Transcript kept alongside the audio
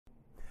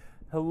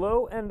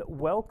Hello and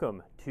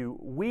welcome to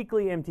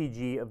Weekly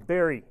MTG, a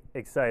very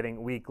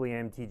exciting Weekly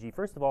MTG.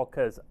 First of all,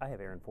 because I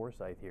have Aaron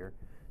Forsythe here,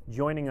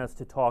 joining us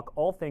to talk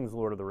all things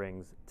Lord of the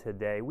Rings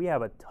today. We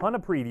have a ton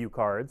of preview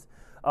cards.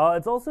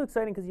 It's also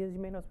exciting because, as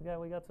you may know,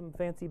 we got some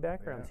fancy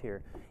backgrounds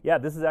here. Yeah,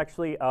 this is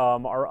actually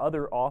our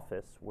other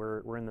office.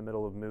 We're in the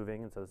middle of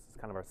moving, and so this is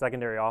kind of our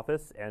secondary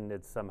office, and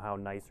it's somehow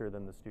nicer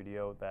than the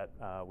studio that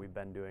we've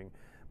been doing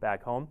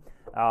back home.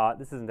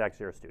 This isn't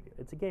actually our studio.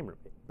 It's a game room,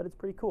 but it's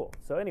pretty cool.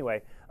 So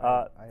anyway,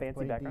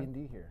 fancy background.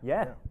 D&D here.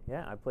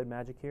 Yeah, I played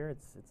Magic here.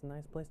 It's a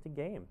nice place to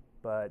game.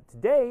 But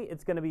today,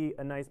 it's going to be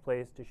a nice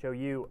place to show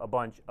you a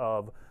bunch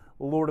of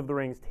Lord of the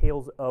Rings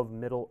Tales of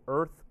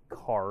Middle-earth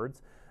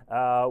cards.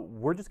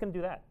 We're just going to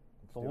do that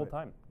the whole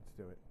time. Let's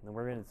do it. And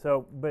we're going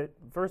to. But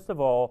first of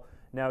all,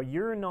 now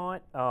you're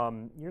not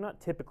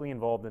typically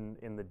involved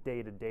in the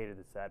day-to-day of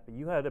the set, but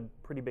you had a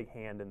pretty big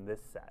hand in this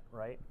set,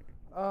 right?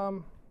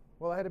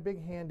 Well, I had a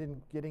big hand in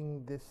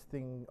getting this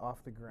thing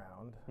off the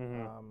ground.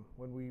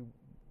 When we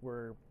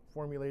were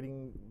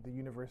formulating the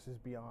Universes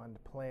Beyond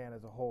plan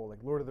as a whole, like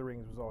Lord of the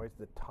Rings was always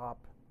the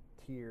top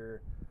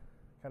tier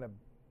kind of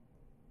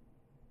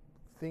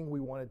thing we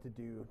wanted to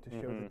do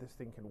to show that this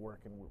thing can work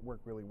and work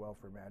really well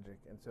for Magic.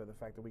 And so the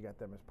fact that we got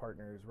them as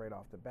partners right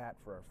off the bat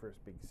for our first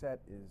big set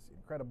is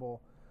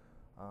incredible.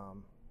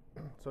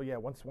 So yeah,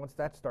 once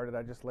that started,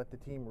 I just let the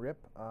team rip.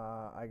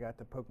 I got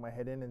to poke my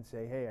head in and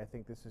say, hey, I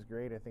think this is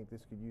great. I think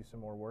this could use some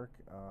more work.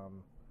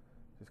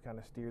 Just kind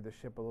of steer the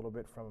ship a little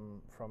bit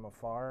from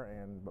afar,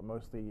 but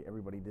mostly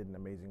everybody did an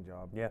amazing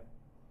job.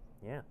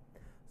 Yeah.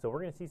 So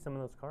we're going to see some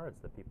of those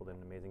cards that people did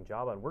an amazing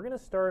job on. We're going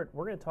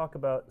to talk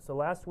about, so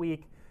last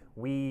week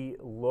we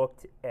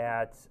looked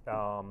at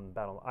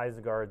Battle of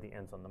Isengard, the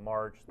Ents on the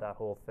March, that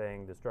whole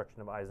thing.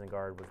 Destruction of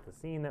Isengard was the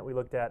scene that we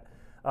looked at.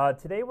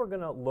 Today we're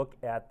going to look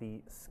at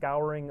the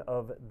Scouring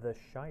of the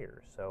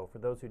Shire. So for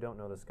those who don't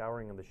know, the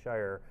Scouring of the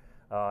Shire,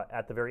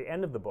 at the very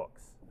end of the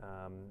books,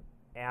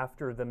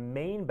 after the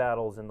main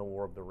battles in the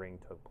War of the Ring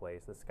took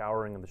place, the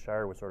Scouring of the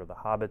Shire was sort of the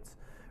hobbits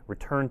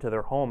returned to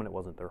their home, and it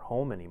wasn't their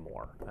home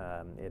anymore.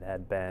 It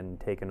had been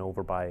taken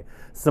over by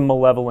some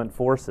malevolent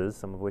forces,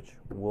 some of which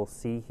we'll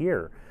see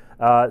here.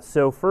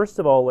 So first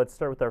of all, let's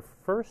start with our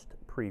first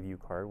preview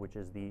card, which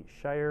is the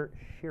Shire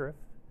Sheriff.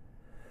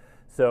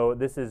 So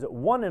this is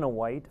 1 and a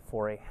white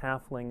for a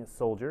halfling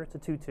soldier. It's a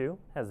 2/2,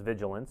 has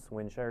vigilance.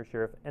 When Shire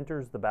Sheriff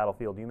enters the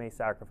battlefield, you may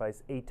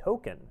sacrifice a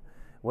token.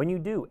 When you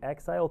do,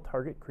 exile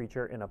target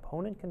creature an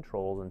opponent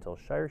controls until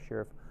Shire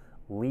Sheriff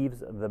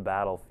leaves the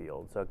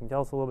battlefield. So can you tell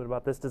us a little bit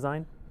about this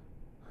design?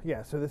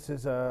 Yeah, so this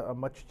is a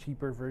much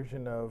cheaper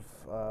version of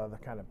the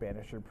kind of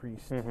Banisher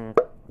Priest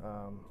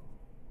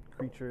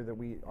creature that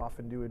we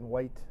often do in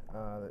white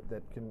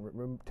that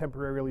can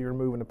temporarily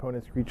remove an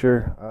opponent's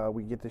creature.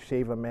 We get to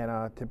shave a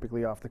mana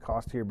typically off the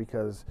cost here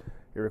because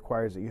it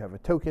requires that you have a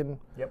token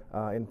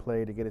in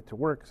play to get it to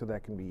work. So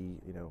that can be,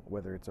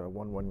 whether it's a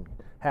 1/1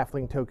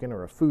 halfling token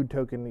or a food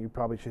token that you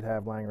probably should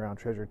have lying around,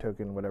 treasure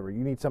token, whatever.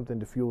 You need something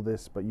to fuel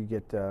this, but you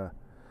get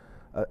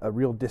a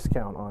real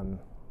discount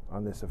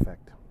on this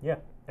effect. Yeah,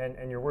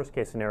 and your worst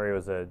case scenario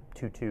is a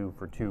 2/2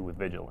 for 2 with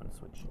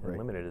vigilance, which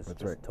limited is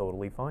just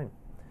totally fine.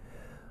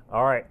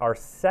 All right, our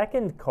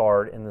second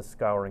card in the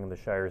Scouring of the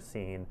Shire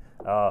scene,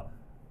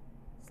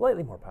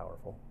 slightly more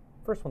powerful.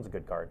 First one's a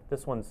good card.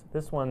 This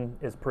one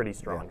is pretty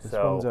strong. Yeah, this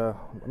one's a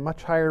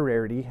much higher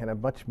rarity and a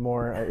much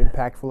more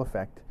impactful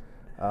effect.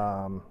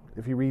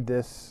 If you read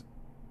this,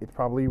 it's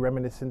probably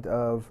reminiscent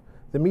of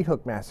the Meat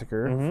Hook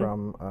Massacre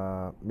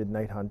from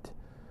Midnight Hunt.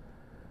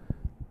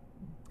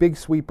 Big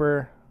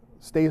sweeper,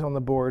 stays on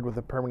the board with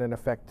a permanent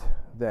effect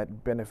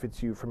that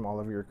benefits you from all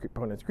of your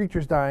opponent's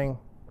creatures dying.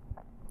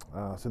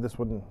 So this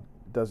one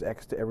does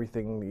X to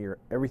everything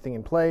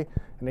in play,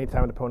 and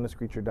anytime an opponent's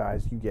creature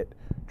dies, you get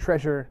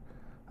treasure.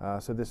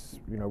 So this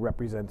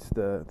represents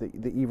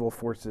the evil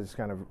forces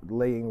kind of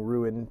laying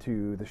ruin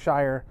to the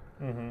Shire,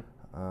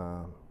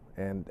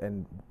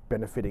 and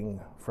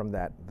benefiting from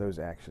those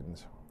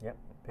actions. Yep,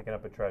 picking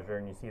up a treasure,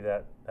 and you see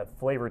that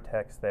flavor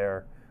text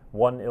there.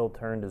 One ill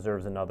turn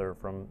deserves another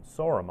from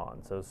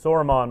Saruman. So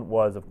Saruman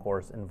was, of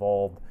course,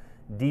 involved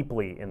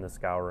deeply in the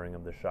Scouring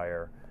of the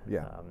Shire.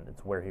 Yeah,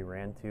 it's where he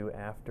ran to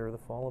after the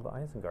fall of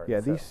Isengard. Yeah,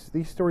 so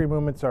these story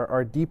moments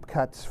are deep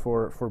cuts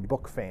for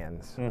book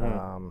fans.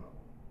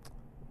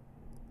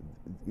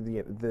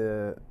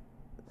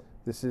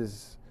 This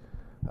is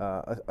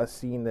a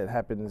scene that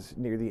happens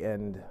near the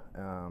end,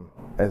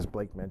 as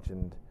Blake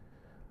mentioned.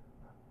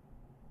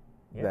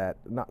 That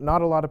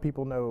not a lot of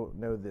people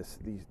know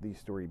these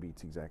story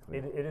beats exactly.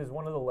 It is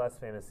one of the less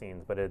famous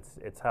scenes, but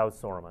it's how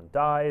Saruman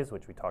dies,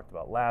 which we talked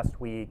about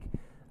last week.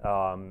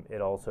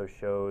 It also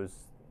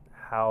shows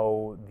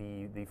how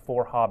the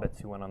 4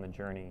 hobbits who went on the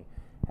journey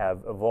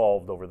have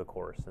evolved over the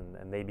course,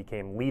 and they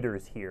became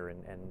leaders here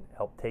and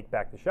helped take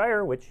back the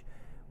Shire, which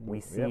we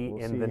see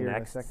in the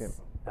next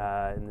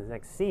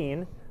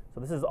scene. So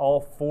this is all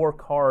 4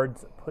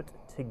 cards put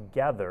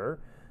together.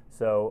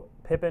 So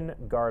Pippin,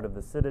 Guard of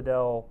the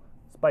Citadel,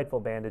 Spiteful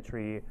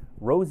Banditry,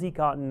 Rosy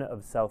Cotton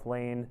of South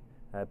Lane,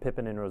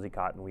 Pippin and Rosie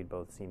Cotton we'd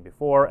both seen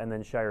before, and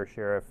then Shire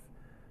Sheriff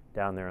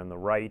down there on the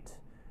right.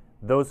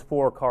 Those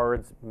 4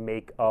 cards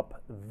make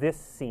up this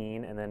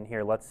scene, and then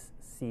here let's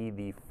see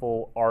the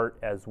full art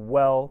as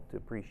well to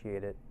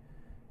appreciate it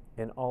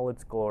in all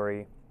its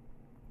glory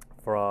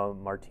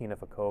from Martina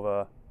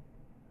Fakova.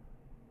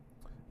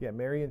 Yeah,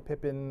 Merry and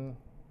Pippin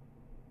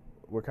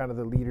were kind of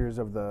the leaders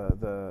of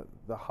the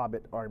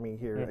Hobbit army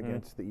here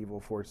against the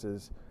evil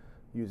forces,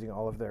 using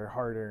all of their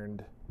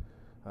hard-earned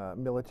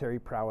military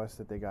prowess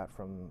that they got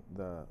from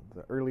the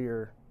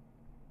earlier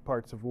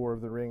parts of War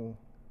of the Ring.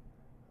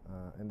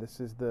 And this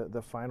is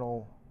the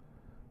final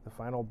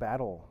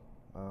battle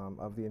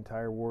of the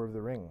entire War of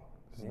the Ring.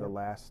 This is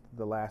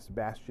the last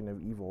bastion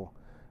of evil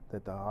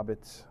that the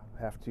hobbits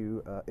have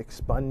to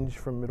expunge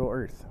from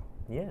Middle-earth.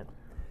 Yeah.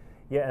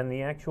 Yeah, and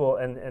the actual,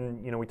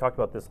 and you know, we talked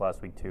about this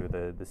last week too,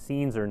 the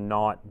scenes are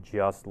not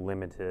just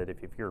limited.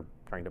 If you're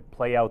trying to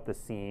play out the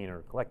scene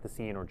or collect the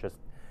scene or just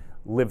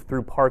live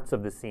through parts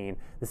of the scene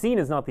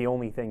is not the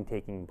only thing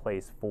taking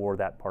place for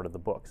that part of the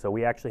book. So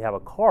we actually have a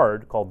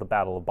card called the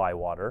Battle of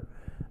Bywater,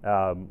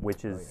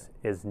 which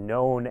is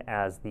known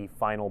as the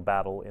final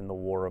battle in the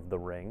War of the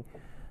Ring.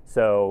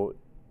 So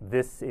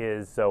this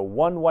is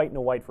 1 white and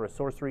a white for a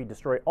sorcery.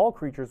 Destroy all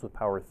creatures with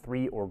power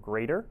 3 or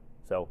greater.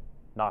 So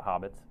not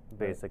hobbits,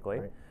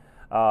 basically.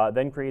 Right.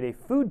 Then create a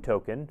food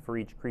token for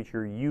each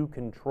creature you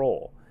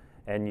control.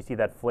 And you see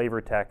that flavor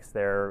text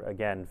there,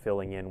 again,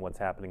 filling in what's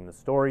happening in the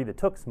story. The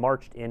Tooks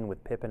marched in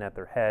with Pippin at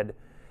their head.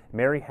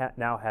 Merry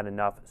now had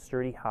enough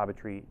sturdy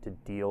hobbitry to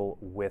deal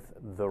with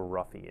the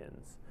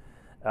ruffians.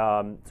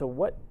 So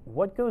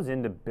what goes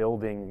into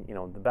building, you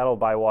know, the Battle of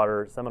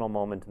Bywater, seminal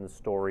moment in the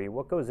story,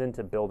 what goes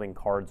into building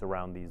cards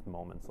around these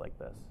moments like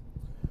this?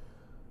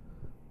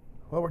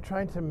 Well, we're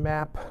trying to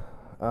map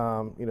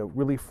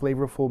really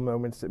flavorful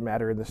moments that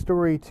matter in the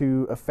story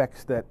to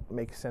effects that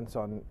make sense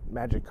on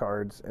Magic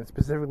cards. And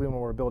specifically when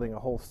we're building a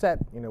whole set,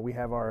 we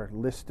have our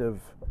list of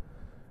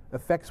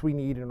effects we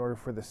need in order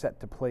for the set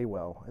to play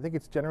well. I think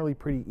it's generally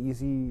pretty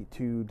easy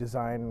to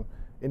design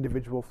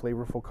individual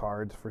flavorful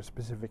cards for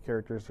specific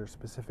characters or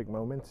specific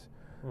moments.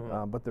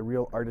 But the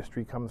real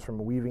artistry comes from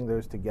weaving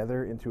those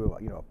together into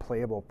a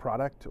playable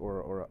product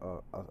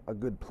or a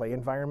good play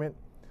environment.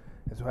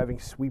 And so having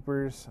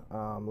sweepers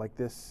like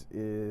this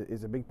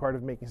is a big part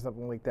of making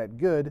something like that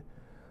good,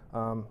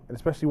 and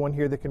especially one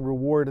here that can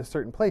reward a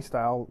certain play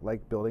style,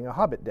 like building a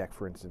Hobbit deck,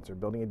 for instance, or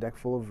building a deck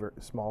full of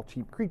small,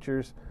 cheap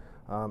creatures,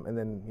 and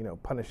then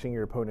punishing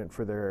your opponent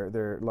for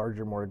their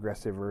larger, more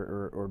aggressive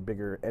or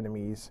bigger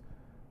enemies,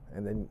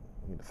 and then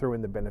throw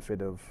in the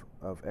benefit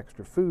of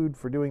extra food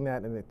for doing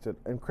that, and it's an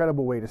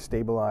incredible way to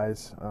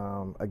stabilize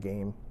a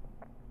game.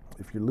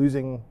 If you're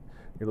losing,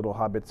 your little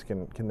hobbits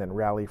can then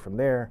rally from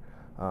there.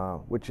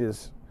 Which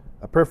is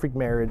a perfect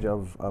marriage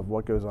of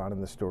what goes on in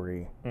the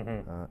story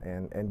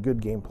and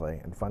good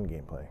gameplay and fun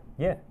gameplay.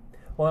 Yeah.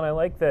 Well, and I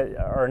like that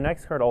our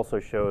next card also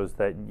shows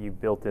that you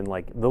built in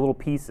like the little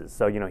pieces.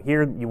 So,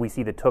 here we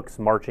see the Tooks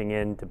marching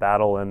into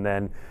battle, and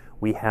then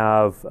we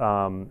have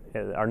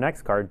our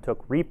next card,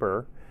 Took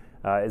Reaper,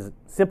 is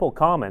simple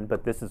common,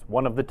 but this is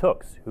one of the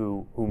Tooks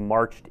who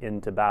marched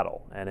into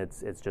battle. And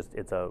it's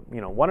a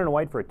 1 and a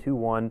white for a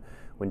 2/1.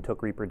 When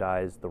Took Reaper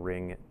dies, the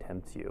ring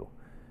tempts you.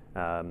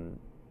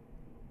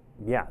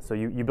 So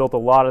you built a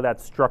lot of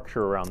that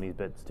structure around these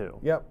bits too.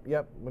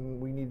 Yep. When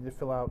we needed to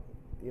fill out,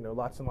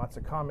 lots and lots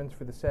of commons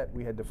for the set,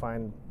 we had to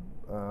find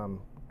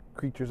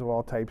creatures of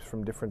all types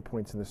from different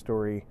points in the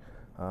story.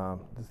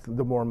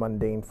 The more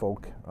mundane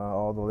folk,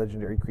 all the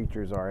legendary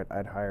creatures are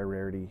at higher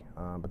rarity,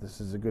 but this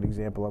is a good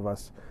example of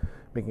us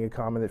making a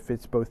common that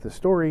fits both the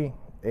story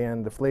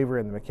and the flavor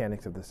and the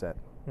mechanics of the set.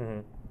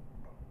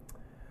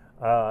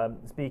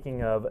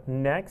 Speaking of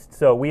next,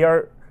 so we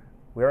are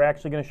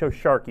actually going to show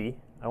Sharky.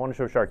 I want to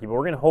show Sharky, but we're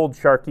going to hold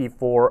Sharky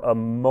for a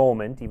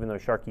moment, even though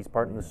Sharky's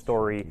part in the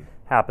story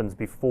happens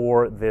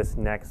before this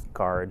next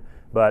card.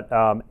 But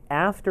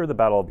after the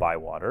Battle of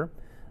Bywater,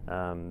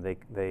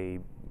 they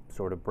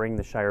sort of bring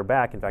the Shire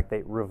back. In fact,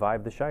 they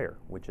revive the Shire,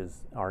 which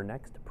is our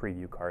next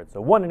preview card.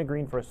 So 1 and a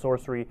green for a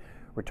sorcery.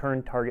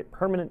 Return target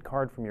permanent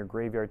card from your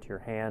graveyard to your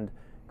hand.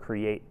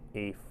 Create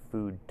a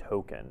food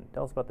token.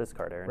 Tell us about this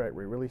card, Aaron. Right,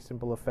 really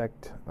simple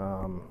effect.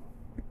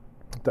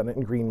 Done it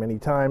in green many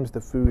times. The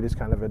food is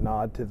kind of a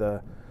nod to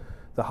the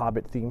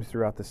Hobbit themes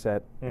throughout the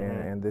set,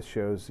 and this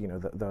shows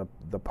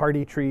the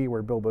party tree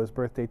where Bilbo's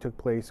birthday took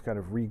place, kind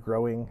of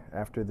regrowing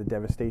after the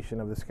devastation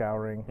of the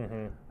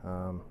Scouring,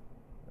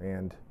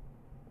 and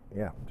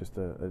just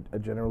a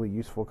generally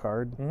useful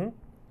card and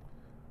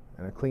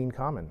a clean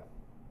common.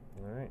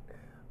 All right,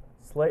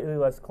 slightly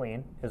less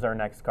clean is our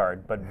next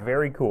card, but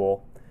very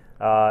cool.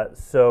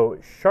 So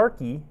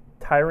Sharky,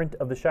 Tyrant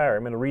of the Shire.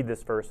 I'm going to read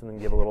this first and then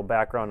give a little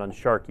background on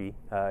Sharky.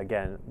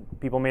 Again,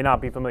 people may not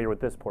be familiar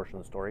with this portion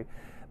of the story.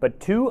 But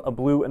 2, a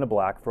blue and a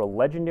black for a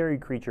legendary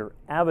creature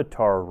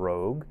Avatar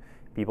Rogue.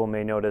 People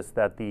may notice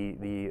that the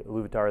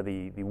Luvatar,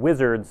 the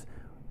wizards,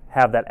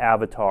 have that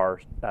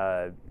Avatar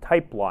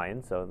type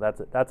line, so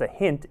that's a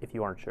hint if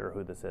you aren't sure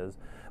who this is.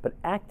 But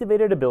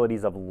activated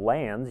abilities of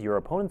lands your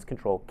opponents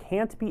control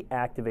can't be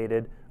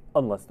activated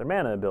unless they're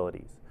mana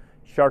abilities.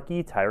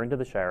 Sharky, Tyrant of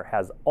the Shire,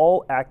 has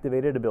all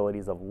activated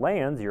abilities of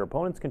lands your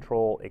opponents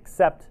control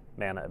except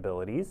mana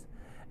abilities.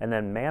 And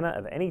then mana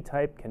of any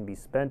type can be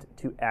spent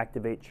to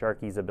activate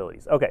Sharky's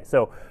abilities. Okay,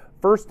 so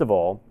first of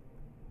all,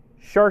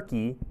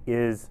 Sharky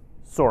is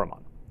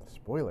Saruman.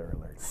 Spoiler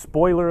alert.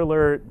 Spoiler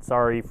alert.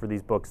 Sorry for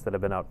these books that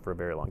have been out for a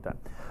very long time.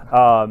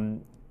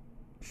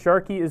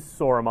 Sharky is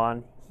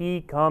Saruman.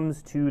 He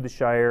comes to the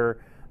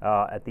Shire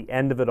at the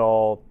end of it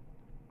all.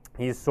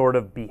 He's sort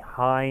of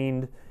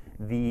behind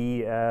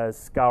the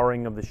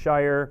Scouring of the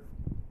Shire.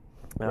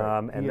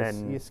 Right.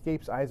 And he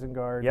escapes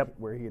Isengard, Yep.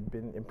 where he had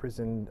been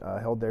imprisoned,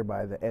 held there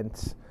by the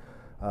Ents,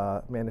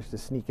 managed to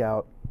sneak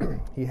out.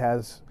 He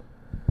has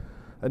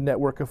a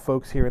network of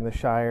folks here in the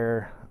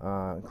Shire,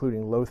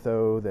 including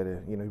Lotho, that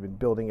he'd been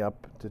building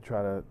up to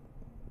try to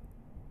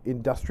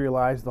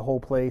industrialize the whole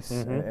place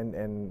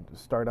and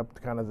start up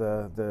kind of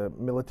the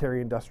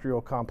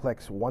military-industrial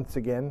complex once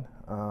again.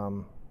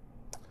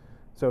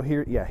 So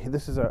here,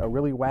 this is a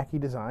really wacky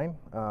design.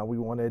 We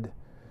wanted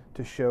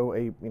to show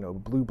a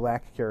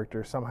blue-black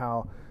character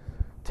somehow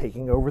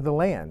taking over the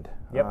land,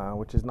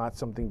 which is not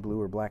something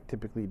blue or black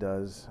typically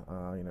does.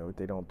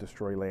 They don't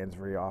destroy lands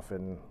very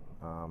often.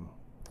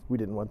 We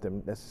didn't want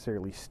them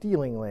necessarily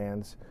stealing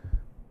lands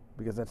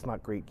because that's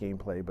not great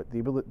gameplay. But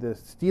the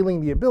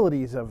stealing the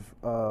abilities of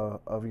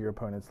your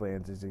opponent's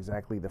lands is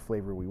exactly the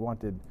flavor we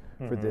wanted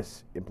for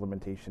this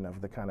implementation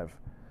of the kind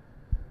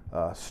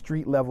of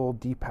street-level,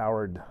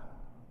 depowered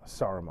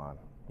Saruman.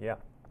 Yeah.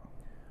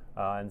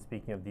 And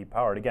speaking of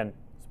depowered, again,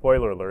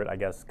 spoiler alert, I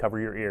guess, cover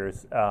your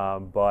ears,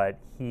 but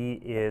he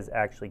is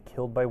actually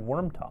killed by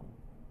Wormtongue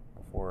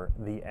before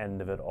the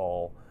end of it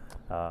all.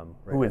 Then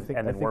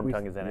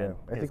Wormtongue is in it.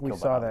 I think we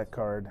saw that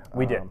card.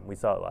 We did. We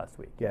saw it last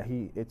week. Yeah,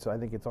 I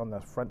think it's on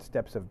the front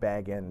steps of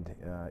Bag End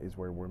is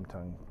where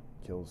Wormtongue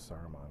kills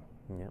Saruman.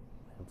 Yeah,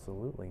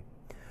 absolutely.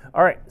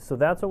 All right, so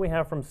that's what we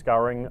have from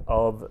Scouring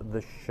of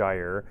the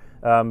Shire.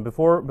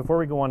 Before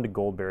we go on to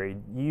Goldberry,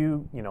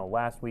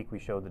 last week we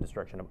showed the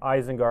destruction of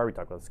Isengard. We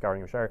talked about the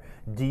Scouring of the Shire.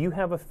 Do you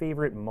have a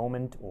favorite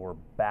moment or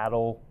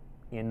battle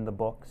in the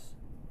books?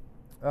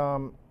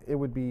 It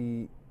would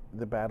be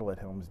the battle at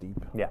Helm's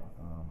Deep. Yeah.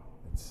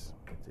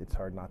 It's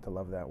hard not to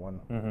love that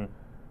one.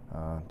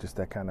 Just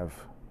that kind of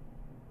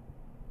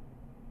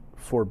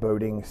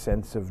foreboding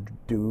sense of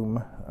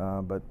doom,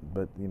 but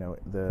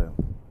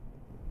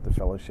the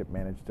Fellowship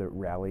managed to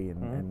rally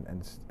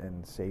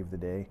and save the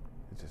day.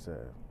 It's just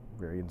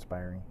very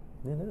inspiring.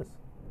 It is.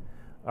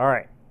 All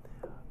right.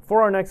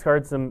 For our next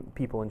card, some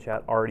people in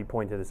chat already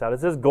pointed this out. It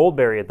says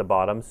Goldberry at the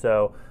bottom.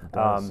 So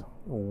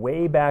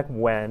way back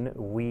when,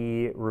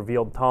 we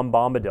revealed Tom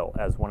Bombadil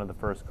as one of the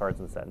first cards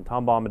in the set. And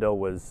Tom Bombadil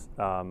was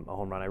a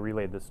home run. I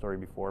relayed this story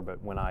before,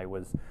 but when I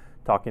was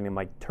talking to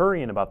Mike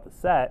Turian about the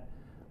set,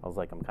 I was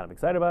like, I'm kind of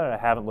excited about it. I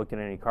haven't looked at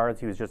any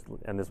cards. He was just,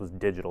 and this was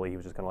digitally, he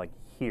was just kind of like,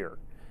 here,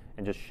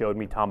 and just showed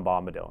me Tom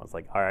Bombadil. I was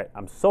like, all right,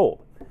 I'm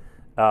sold.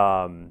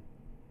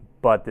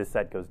 But this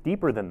set goes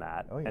deeper than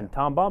that, and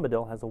Tom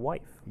Bombadil has a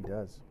wife. He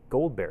does.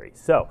 Goldberry.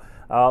 So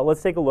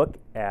let's take a look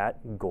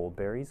at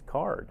Goldberry's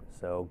card.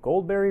 So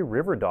Goldberry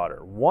River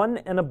Daughter, 1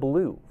 and a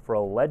blue for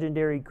a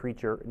legendary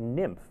creature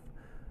nymph.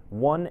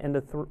 1 and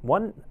a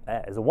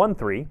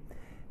 1/3,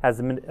 has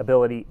the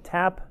ability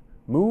tap,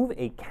 move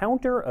a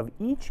counter of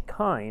each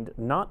kind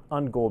not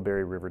on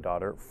Goldberry River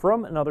Daughter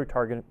from another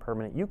target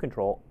permanent you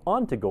control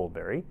onto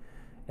Goldberry.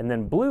 And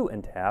then blue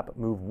and tap,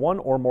 move 1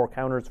 or more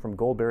counters from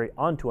Goldberry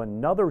onto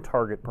another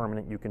target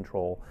permanent you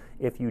control.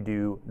 If you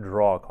do,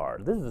 draw a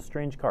card. This is a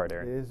strange card,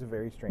 Aaron. It is a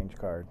very strange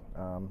card.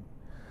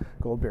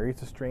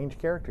 Goldberry's a strange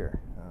character.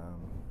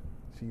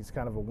 She's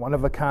kind of a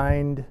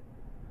one-of-a-kind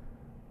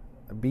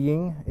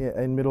being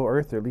in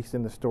Middle-earth, or at least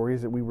in the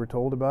stories that we were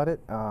told about it.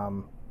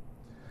 And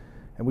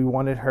we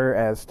wanted her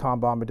as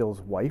Tom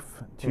Bombadil's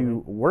wife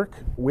to work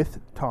with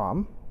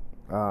Tom.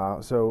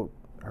 So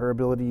her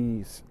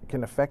abilities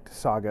can affect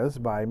sagas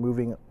by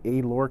moving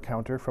a lore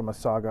counter from a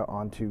saga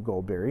onto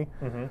Goldberry.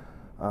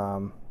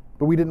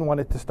 But we didn't want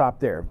it to stop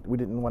there. We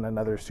didn't want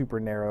another super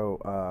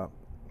narrow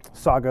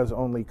sagas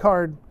only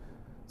card.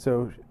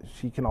 So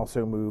she can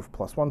also move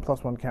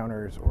 +1/+1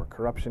 counters or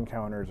corruption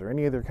counters or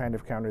any other kind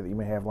of counter that you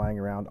may have lying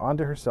around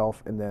onto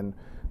herself, and then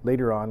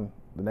later on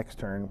the next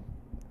turn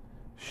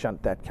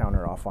shunt that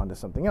counter off onto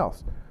something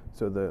else.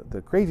 So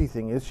the crazy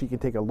thing is she can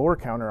take a lore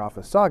counter off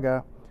a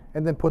saga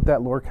and then put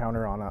that lore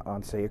counter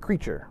on say a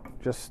creature,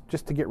 just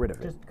to get rid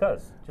of it. Just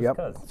because.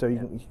 So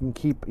you can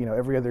keep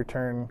every other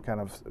turn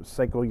kind of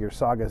cycle your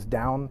sagas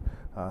down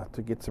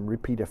to get some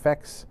repeat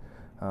effects.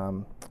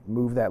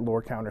 Move that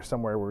lore counter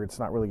somewhere where it's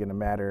not really going to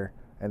matter,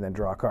 and then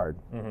draw a card.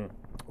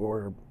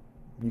 Or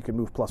you can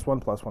move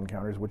 +1/+1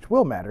 counters, which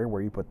will matter,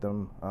 where you put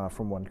them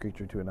from one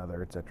creature to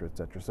another, etc.,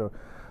 etc. So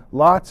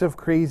lots of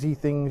crazy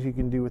things you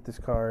can do with this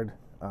card.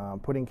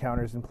 Putting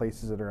counters in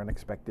places that are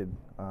unexpected,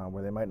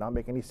 where they might not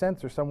make any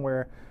sense, or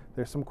somewhere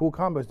there's some cool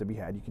combos to be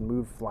had. You can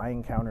move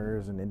flying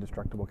counters and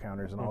indestructible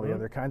counters and all the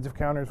other kinds of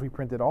counters we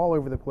printed all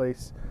over the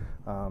place.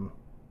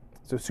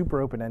 So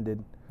super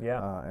open-ended,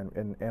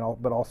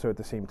 but also at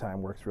the same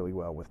time works really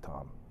well with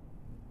Tom.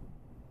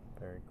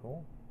 Very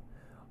cool.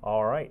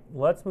 All right,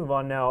 let's move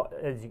on now.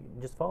 As you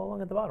just follow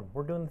along at the bottom,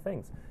 we're doing the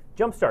things.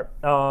 Jumpstart.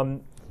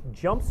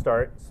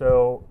 Jumpstart.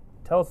 So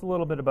tell us a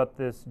little bit about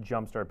this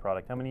Jumpstart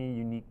product. How many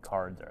unique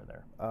cards are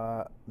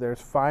there? There's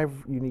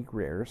 5 unique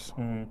rares.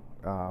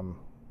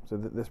 So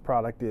this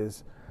product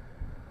is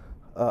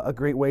a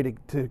great way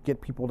to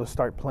get people to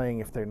start playing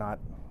if they're not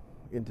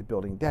into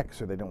building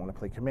decks or they don't want to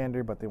play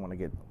Commander, but they want to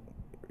get,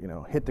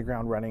 hit the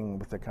ground running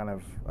with a kind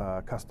of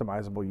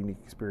customizable, unique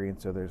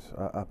experience. So there's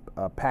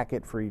a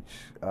packet for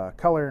each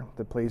color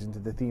that plays into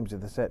the themes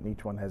of the set, and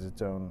each one has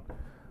its own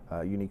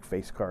unique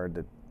face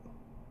card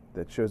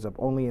that shows up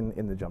only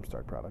in the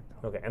Jumpstart product.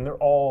 Okay, and they're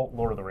all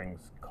Lord of the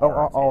Rings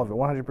cards. Oh, all of it,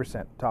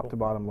 100%, top to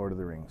bottom, Lord of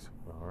the Rings.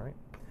 All right.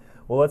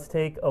 Well, let's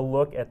take a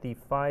look at the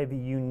 5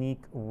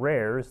 unique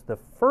rares. The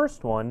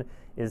first one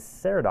is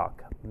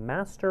Saradoc,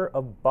 Master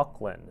of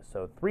Buckland.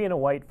 So 3 and a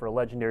white for a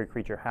legendary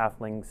creature,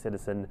 halfling,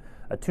 citizen,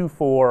 a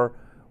 2/4.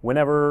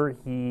 Whenever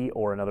he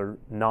or another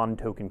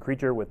non-token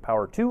creature with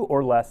power 2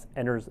 or less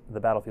enters the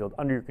battlefield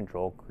under your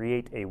control,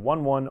 create a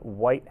 1/1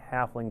 white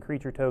halfling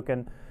creature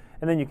token,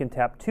 and then you can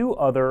tap 2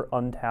 other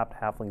untapped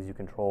halflings you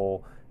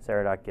control.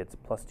 Saradoc gets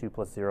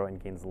 +2/+0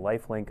 and gains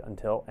lifelink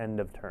until end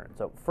of turn.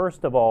 So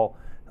first of all,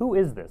 who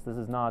is this? This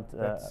is not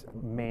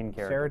main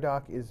character.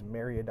 Saradoc is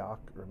Meriadoc,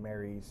 or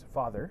Mary's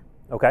father.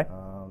 Okay.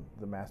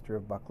 The Master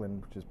of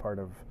Buckland, which is part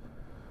of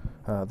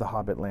the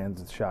Hobbit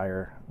lands, the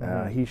Shire.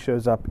 He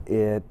shows up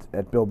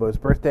at Bilbo's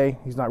birthday.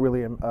 He's not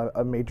really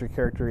a major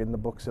character in the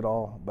books at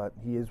all, but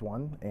he is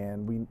one.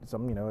 And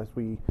as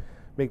we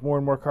make more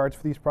and more cards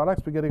for these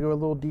products, we got to go a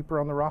little deeper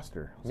on the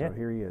roster. So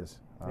here he is.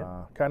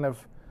 Kind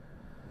of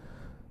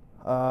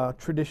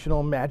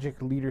traditional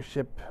Magic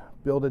leadership.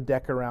 Build a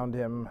deck around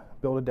him.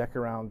 Build a deck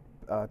around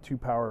 2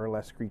 power or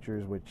less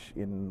creatures, which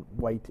in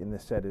white in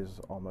this set is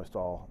almost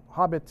all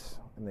hobbits,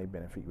 and they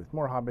benefit with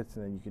more hobbits,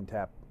 and then you can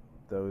tap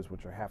those,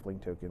 which are halfling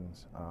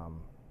tokens,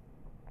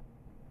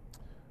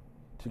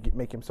 to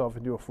make himself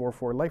into a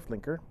 4/4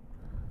 lifelinker.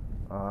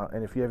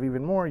 And if you have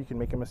even more, you can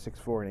make him a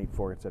 6/4 and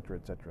 8/4, etc.,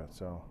 etc.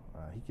 So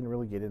he can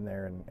really get in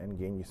there and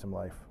gain you some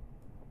life.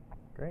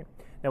 Great.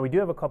 Now we do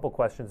have a couple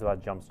questions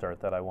about Jumpstart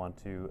that I want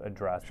to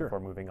address Sure. before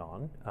moving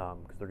on,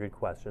 because they're good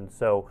questions.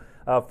 So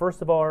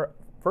first of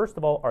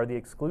all, are the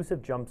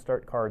exclusive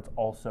Jumpstart cards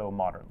also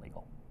modern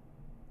legal?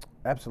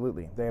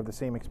 Absolutely. They have the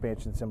same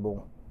expansion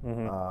symbol,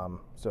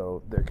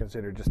 so they're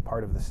considered just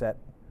part of the set.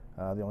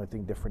 The only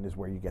thing different is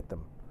where you get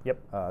them. Yep.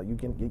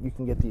 You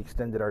can get the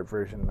extended art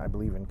version, I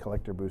believe, in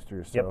collector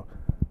boosters. So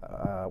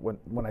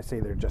when I say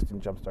they're just in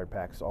Jumpstart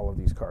packs, all of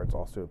these cards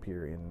also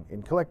appear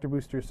in collector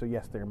boosters. So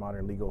yes, they're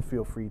modern legal.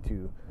 Feel free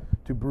to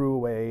brew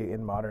away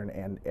in modern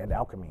and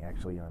alchemy,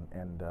 actually,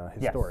 and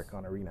historic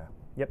on Arena.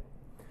 Yep.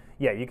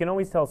 Yeah, you can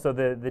always tell. So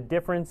the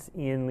difference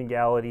in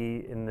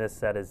legality in this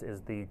set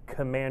is the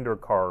commander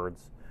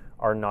cards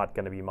are not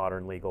going to be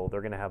modern legal.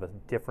 They're going to have a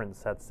different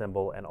set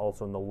symbol, and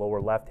also in the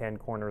lower left-hand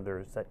corner,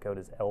 their set code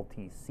is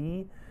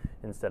LTC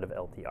instead of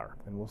LTR.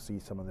 And we'll see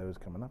some of those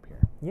coming up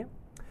here. Yeah.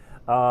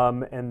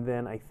 And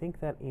then I think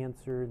that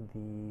answered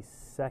the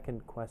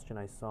second question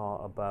I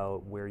saw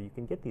about where you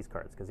can get these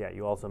cards. Because,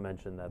 you also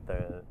mentioned that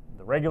the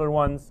regular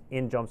ones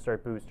in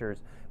Jumpstart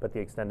boosters, but the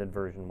extended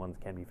version ones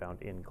can be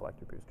found in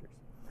collector boosters.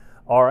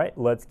 All right,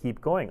 let's keep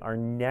going. Our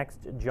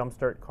next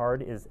Jumpstart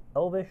card is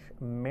Elvish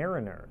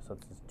Mariner. So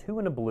this is 2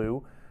 and a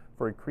blue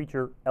for a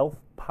creature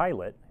elf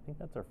pilot. I think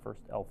that's our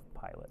first elf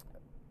pilot.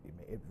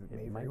 It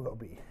may very well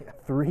be.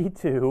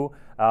 3/2.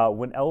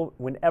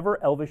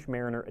 Whenever Elvish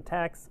Mariner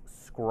attacks,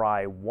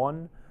 scry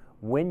 1.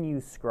 When you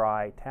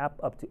scry, tap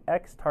up to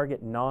X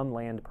target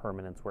non-land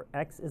permanents, where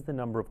X is the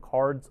number of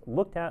cards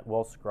looked at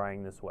while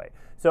scrying this way.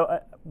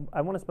 So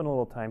I want to spend a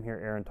little time here,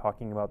 Aaron,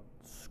 talking about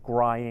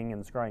scrying,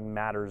 and scrying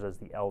matters as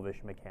the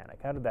Elvish mechanic.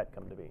 How did that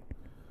come to be?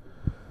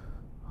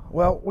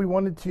 Well, we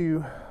wanted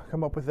to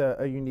come up with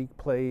a unique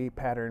play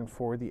pattern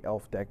for the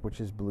elf deck,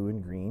 which is blue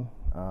and green.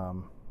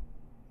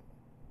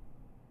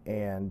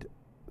 And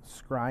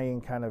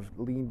scrying kind of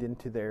leaned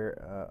into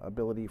their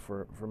ability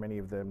for many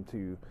of them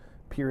to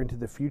peer into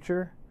the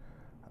future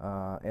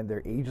and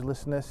their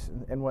agelessness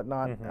and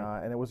whatnot.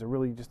 And it was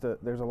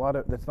there's a lot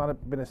of, that's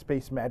not been a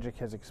space Magic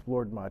has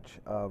explored much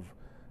of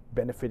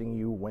benefiting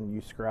you when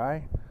you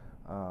scry.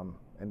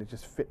 And it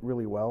just fit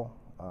really well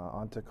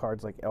onto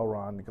cards like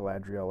Elrond,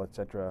 Galadriel,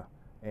 etc.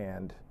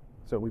 And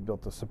so we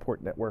built a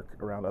support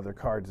network around other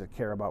cards that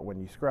care about when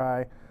you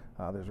scry.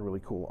 There's a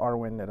really cool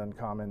Arwen at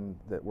Uncommon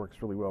that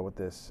works really well with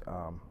this.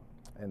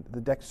 And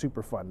the deck's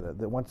super fun.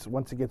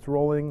 Once it gets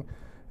rolling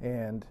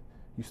and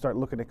you start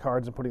looking at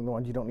cards and putting the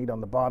ones you don't need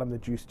on the bottom, the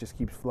juice just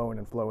keeps flowing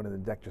and flowing, and the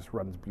deck just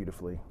runs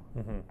beautifully.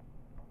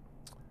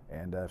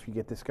 And if you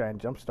get this guy in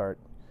Jumpstart,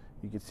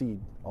 you can see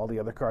all the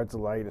other cards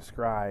allow you to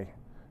scry.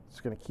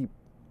 It's going to keep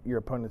your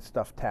opponent's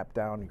stuff tapped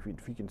down. If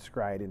you can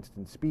scry at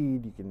instant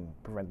speed, you can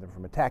prevent them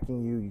from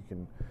attacking you. You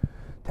can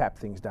tap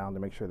things down to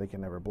make sure they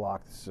can never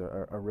block. This is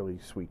a really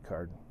sweet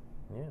card.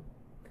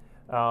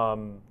 Yeah.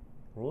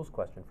 Rules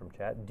question from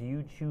chat. Do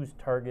you choose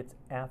targets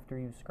after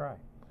you scry?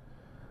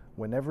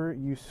 Whenever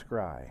you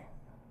scry,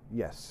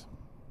 yes.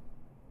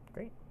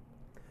 Great.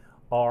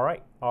 All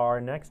right, our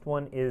next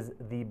one is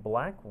the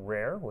Black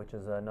Rare, which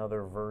is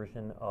another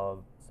version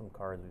of some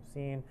cards we've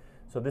seen.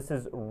 So this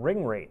is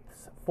Ring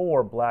Wraiths,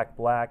 4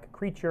 black,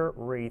 creature,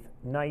 Wraith,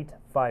 Knight,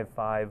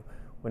 5/5.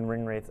 When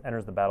Ring Wraiths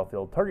enters the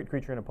battlefield, target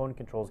creature an opponent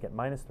controls get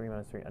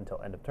 -3/-3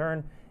 until end of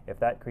turn. If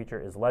that creature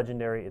is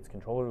legendary, its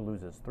controller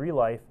loses 3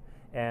 life.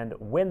 And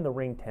when the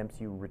ring tempts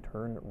you,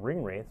 return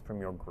Ring Wraith from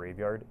your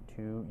graveyard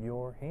to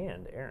your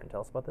hand. Aaron,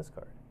 tell us about this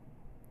card.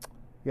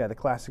 Yeah, the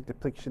classic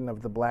depiction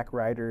of the Black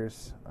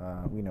Riders.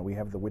 We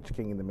have the Witch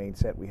King in the main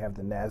set. We have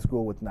the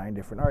Nazgul with 9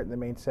 different art in the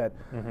main set.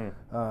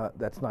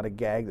 That's not a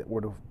gag that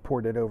would have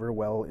ported over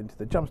well into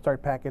the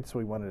Jumpstart packet, so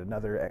we wanted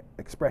another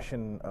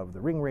expression of the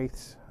Ring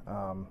Wraiths.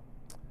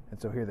 And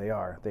so here they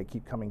are. They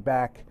keep coming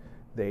back.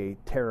 They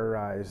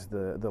terrorize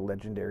the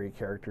legendary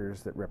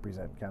characters that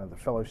represent kind of the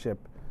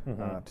Fellowship.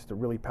 Just a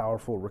really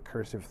powerful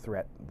recursive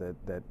threat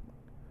that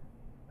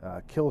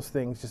kills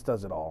things, just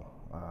does it all.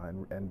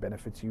 And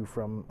benefits you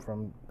from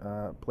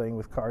playing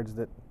with cards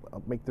that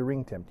make the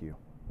ring tempt you.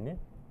 Yeah.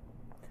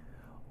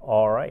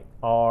 All right.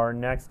 Our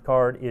next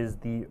card is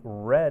the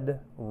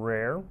Red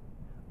Rare,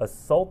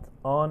 Assault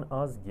on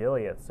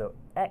Osgiliath. So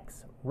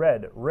X,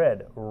 red.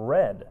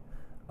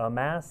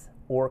 Amass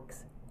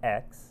Orcs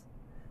X.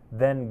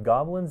 Then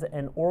goblins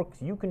and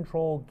orcs you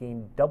control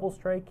gain double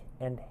strike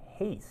and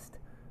haste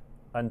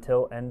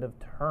until end of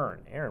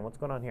turn. Aaron, what's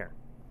going on here?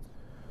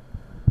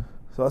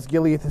 So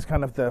Osgiliath is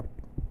kind of the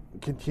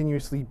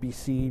continuously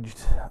besieged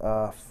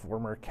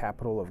former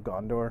capital of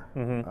Gondor,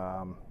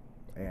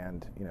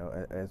 and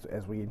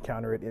as we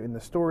encounter it in the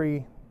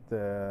story,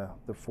 the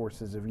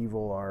forces of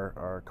evil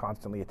are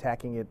constantly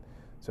attacking it.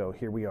 So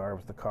here we are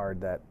with the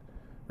card that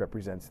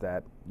represents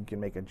that. You can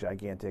make a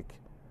gigantic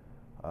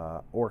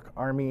orc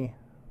army,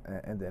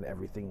 and then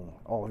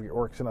all of your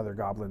orcs and other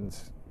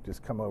goblins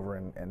just come over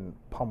and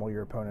pummel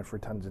your opponent for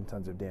tons and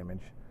tons of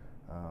damage.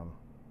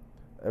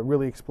 A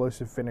really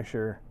explosive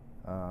finisher.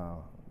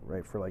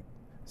 Right, for like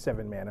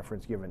 7 mana for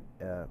its given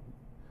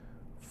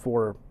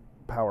 4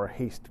 power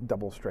haste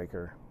double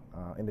striker,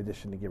 in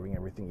addition to giving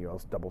everything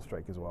else double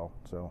strike as well.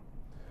 So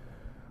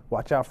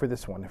watch out for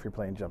this one if you're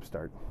playing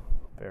Jumpstart.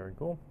 Very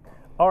cool.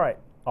 All right,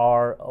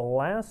 our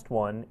last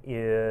one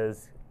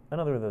is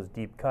another of those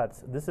deep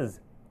cuts. This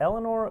is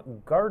Eleanor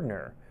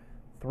Gardner,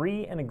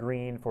 3 and a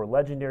green for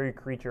legendary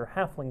creature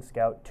Halfling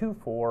Scout,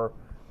 2/4.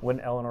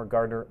 When Eleanor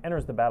Gardner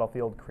enters the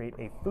battlefield, create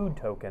a food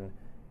token.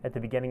 At the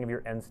beginning of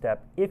your end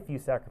step, if you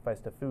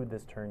sacrificed a food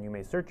this turn, you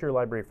may search your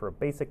library for a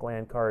basic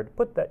land card,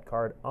 put that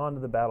card onto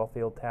the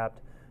battlefield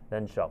tapped,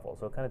 then shuffle.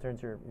 So it kind of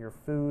turns your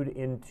food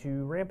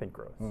into rampant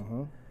growth.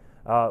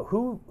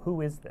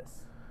 Who is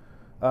this?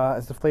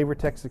 As the flavor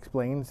text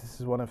explains, this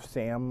is one of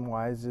Sam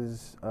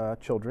Wise's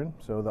children.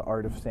 So the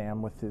art of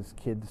Sam with his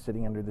kids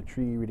sitting under the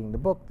tree reading the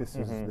book. This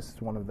is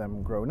one of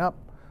them grown up.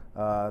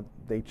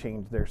 They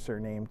changed their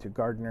surname to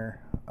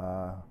Gardner,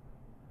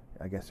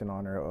 I guess in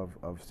honor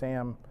of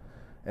Sam.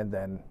 And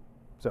then,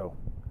 so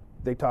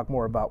they talk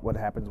more about what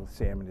happens with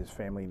Sam and his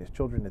family and his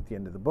children at the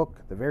end of the book,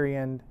 at the very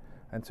end.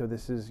 And so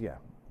this is,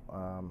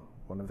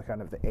 one of the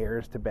kind of the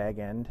heirs to Bag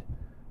End,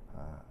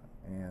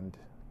 and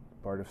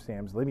part of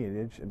Sam's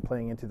lineage, and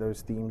playing into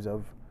those themes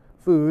of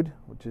food,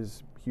 which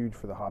is huge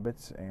for the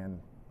hobbits, and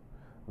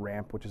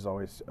ramp, which is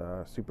always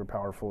super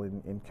powerful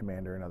in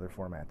Commander and other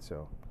formats.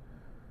 So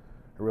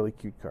a really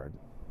cute card.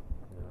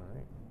 All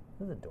right.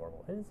 This is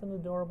adorable. It is an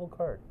adorable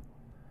card.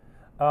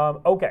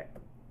 Okay.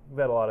 We've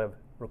had a lot of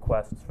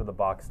requests for the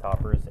box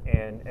toppers,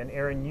 and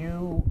Aaron,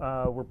 you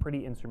were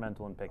pretty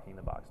instrumental in picking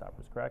the box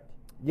toppers, correct?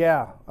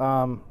 Yeah,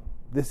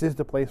 this is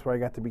the place where I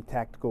got to be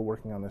tactical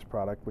working on this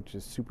product, which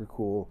is super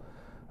cool.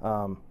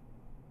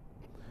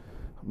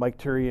 Mike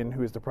Turian,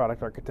 who is the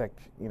product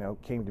architect,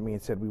 came to me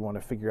and said, we want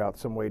to figure out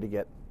some way to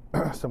get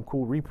some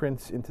cool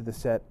reprints into the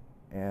set,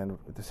 and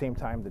at the same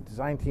time, the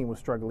design team was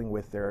struggling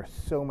with, there are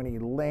so many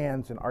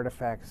lands and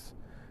artifacts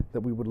that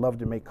we would love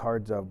to make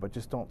cards of, but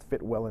just don't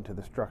fit well into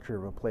the structure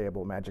of a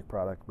playable Magic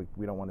product.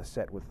 We don't want a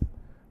set with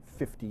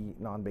 50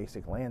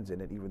 non-basic lands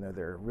in it, even though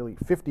there are really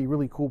 50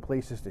 really cool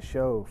places to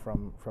show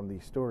from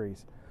these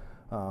stories.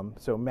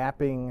 So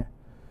mapping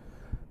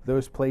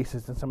those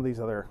places and some of these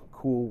other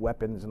cool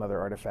weapons and other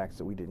artifacts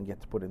that we didn't get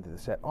to put into the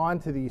set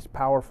onto these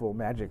powerful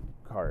Magic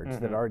cards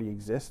that already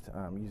exist,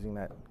 using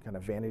that kind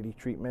of vanity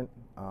treatment,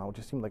 which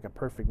just seemed like a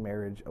perfect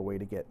marriage, a way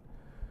to get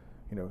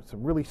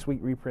some really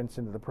sweet reprints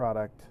into the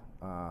product.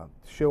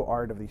 Show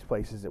art of these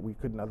places that we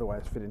couldn't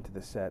otherwise fit into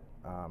the set,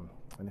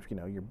 and if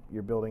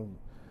you're building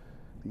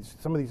these,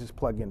 some of these just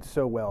plug in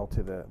so well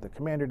to the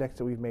Commander decks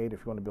that we've made.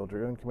 If you want to build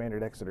your own Commander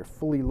decks that are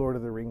fully Lord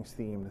of the Rings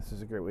themed, this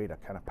is a great way to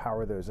kind of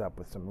power those up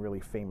with some really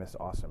famous,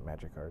 awesome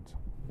Magic cards.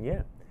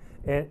 Yeah,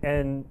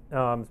 and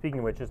speaking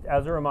of which, just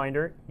as a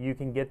reminder, you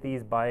can get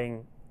these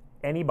buying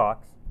any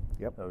box.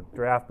 Yep. So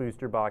draft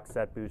booster box,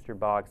 set booster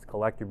box,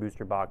 collector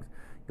booster box.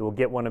 You will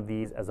get one of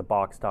these as a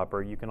box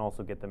topper. You can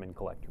also get them in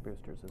collector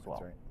boosters as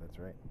well. That's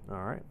right.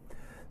 All right.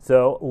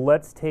 So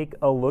let's take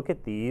a look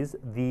at these.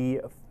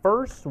 The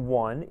first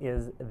one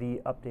is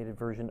the updated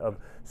version of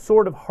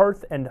Sword of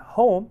Hearth and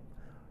Home.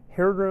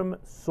 Hergrim,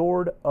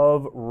 Sword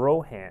of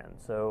Rohan.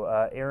 So,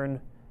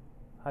 Aaron,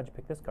 how'd you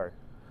pick this card?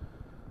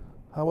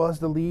 Well, as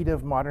the lead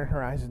of Modern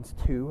Horizons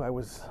 2, I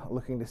was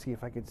looking to see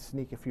if I could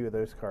sneak a few of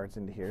those cards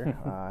into here,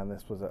 and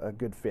this was a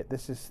good fit.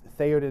 This is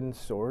Theoden's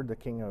sword, the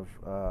king of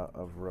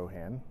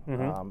Rohan.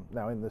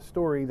 Now, in the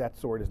story, that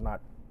sword is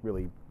not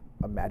really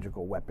a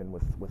magical weapon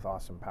with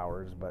awesome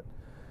powers, but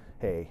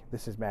hey,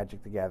 this is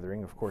Magic the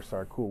Gathering. Of course,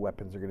 our cool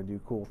weapons are going to do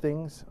cool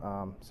things.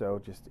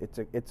 So, just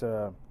it's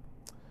a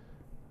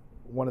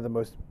one of the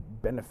most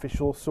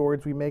beneficial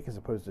swords we make, as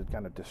opposed to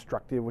kind of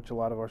destructive, which a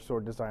lot of our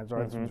sword designs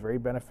are. This one's very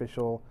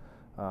beneficial.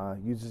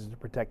 Uses it to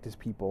protect his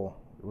people.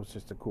 It was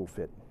just a cool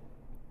fit.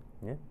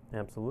 Yeah,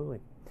 absolutely.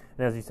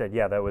 And as you said,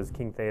 yeah, that was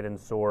King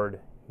Theoden's sword.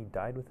 He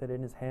died with it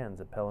in his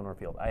hands at Pelennor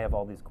Field. I have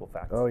all these cool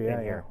facts in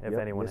here. If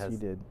anyone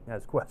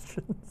has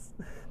questions,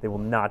 they will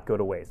not go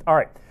to waste. All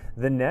right,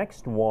 the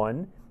next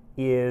one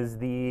is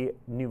the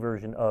new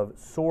version of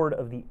Sword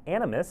of the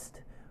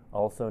Animist,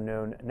 also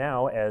known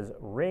now as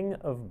Ring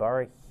of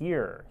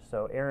Barahir.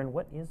 So, Aaron,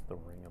 what is the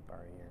Ring of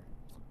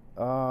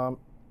Barahir?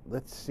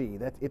 Let's see.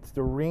 It's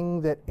the ring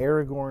that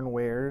Aragorn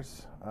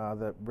wears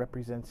that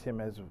represents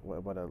him as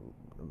what a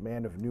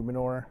man of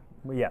Numenor.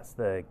 Well, yes,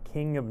 the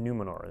King of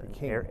Numenor, the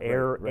king,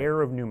 heir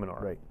of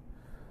Numenor. Right.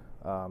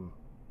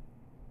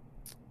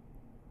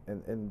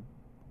 And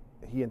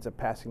he ends up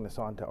passing this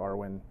on to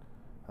Arwen.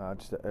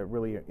 Just a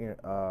really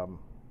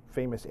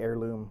famous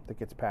heirloom that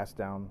gets passed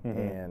down.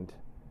 And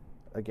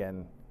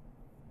again,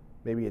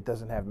 maybe it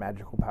doesn't have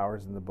magical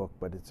powers in the book,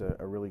 but it's a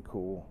really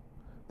cool.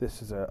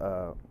 This is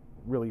a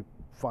really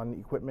fun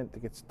equipment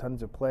that gets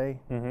tons of play.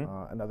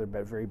 Another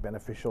very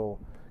beneficial,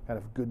 kind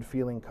of good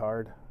feeling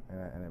card,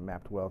 and it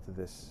mapped well to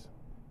this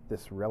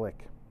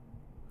relic.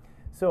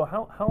 So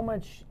how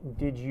much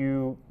did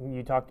you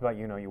talked about,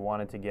 you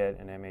wanted to get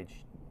an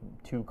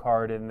MH2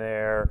 card in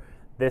there.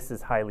 This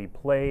is highly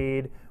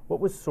played. What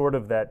was sort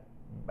of that,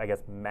 I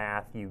guess,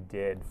 math you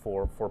did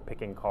for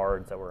picking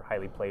cards that were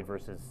highly played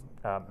versus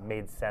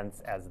made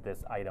sense as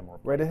this item or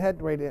right? It had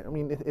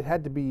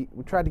to be.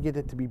 We tried to get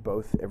it to be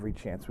both every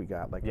chance we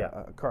got. Like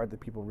a card that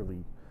people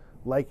really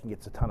like and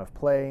gets a ton of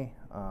play,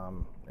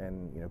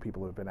 and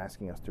people have been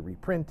asking us to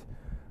reprint,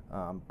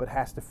 but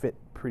has to fit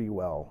pretty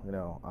well,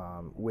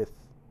 with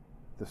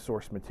the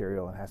source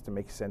material, and has to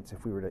make sense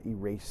if we were to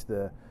erase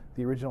the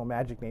original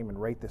Magic name and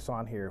write this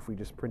on here. If we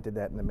just printed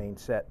that in the main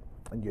set,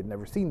 and you'd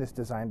never seen this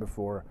design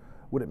before,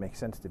 would it make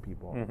sense to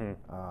people?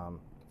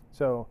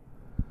 So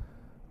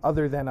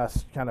other than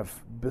us kind of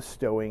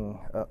bestowing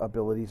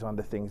abilities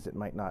onto things that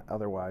might not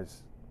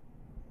otherwise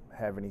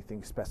have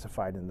anything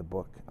specified in the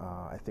book,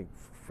 I think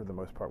for the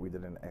most part we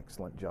did an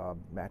excellent job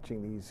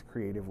matching these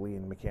creatively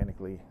and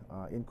mechanically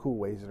in cool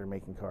ways that are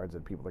making cards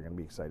that people are going to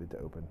be excited to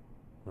open.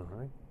 All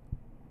right,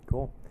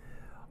 cool.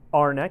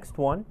 Our next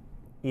one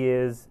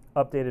is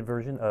updated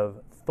version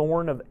of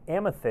Thorn of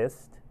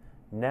Amethyst,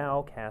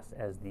 now cast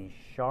as the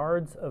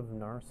Shards of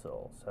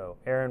Narsil. So,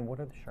 Aaron, what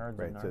are the Shards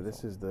of Narsil? Right, so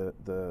this is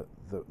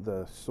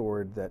the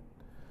sword that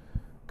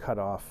cut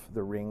off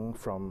the ring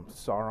from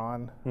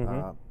Sauron,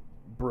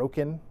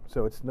 broken,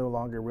 so it's no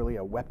longer really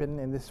a weapon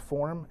in this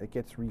form. It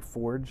gets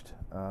reforged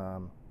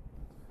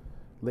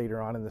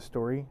later on in the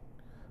story,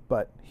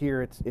 but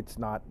here it's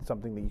not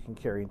something that you can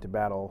carry into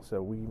battle,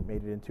 so we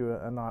made it into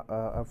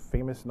a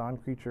famous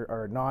non-creature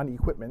or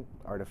non-equipment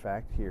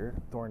artifact here,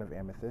 Thorn of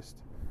Amethyst.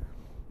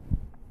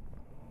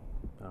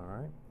 All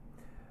right.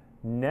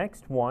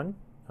 Next one,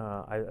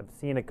 I've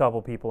seen a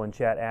couple people in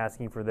chat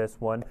asking for this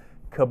one.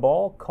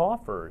 Cabal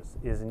Coffers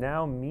is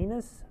now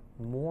Minas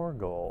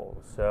Morgul.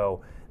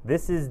 So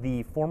this is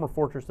the former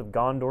fortress of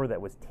Gondor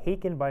that was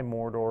taken by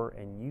Mordor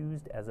and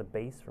used as a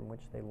base from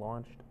which they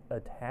launched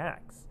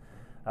attacks.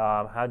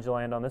 How'd you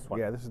land on this one?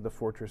 Yeah, this is the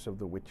fortress of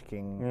the Witch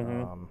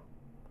King.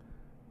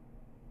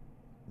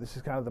 This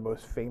is kind of the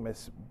most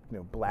famous,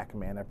 black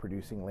mana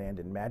producing land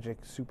in Magic.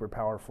 Super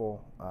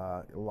powerful,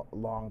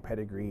 long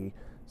pedigree,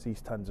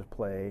 sees tons of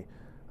play.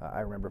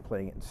 I remember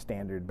playing it in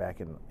Standard back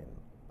in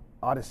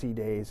Odyssey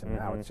days, and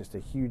now it's just a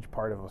huge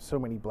part of so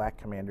many black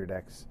commander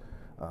decks,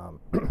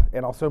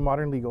 and also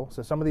Modern Legal.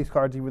 So some of these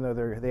cards, even though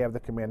they have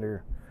the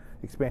commander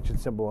expansion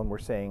symbol, and we're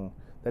saying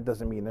that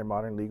doesn't mean they're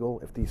Modern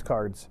Legal. If these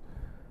cards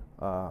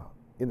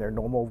in their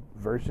normal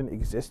version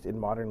exist in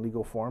Modern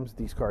Legal forms,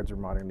 these cards are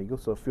Modern Legal,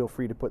 so feel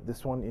free to put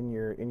this one in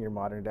your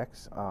Modern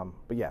decks.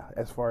 But yeah,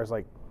 as far as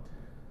like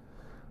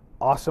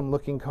awesome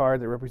looking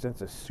card that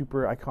represents a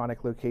super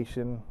iconic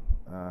location,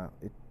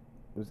 it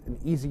was an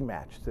easy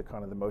match to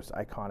kind of the most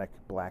iconic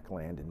black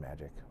land in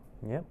Magic.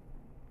 Yep.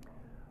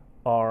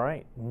 All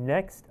right,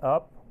 next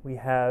up we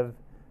have,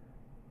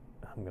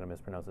 I'm going to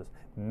mispronounce this,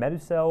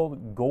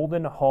 Medusel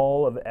Golden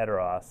Hall of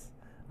Edoras,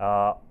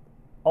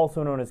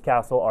 also known as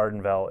Castle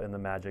Ardenvel in the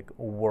Magic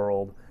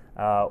world.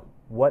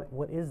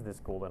 What is this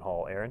Golden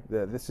Hall, Aaron?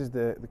 This is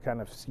the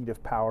kind of seat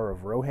of power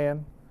of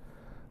Rohan,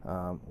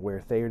 where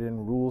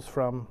Theoden rules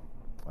from.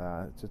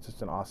 It's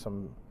just an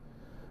awesome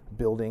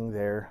building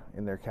there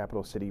in their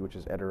capital city, which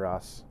is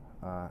Edoras,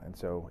 and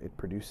so it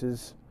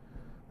produces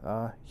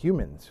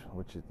humans,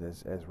 which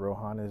is, as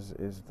Rohan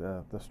is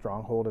the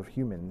stronghold of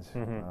humans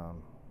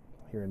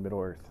here in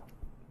Middle-earth.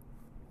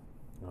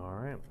 All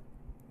right,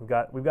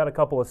 we've got a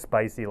couple of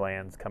spicy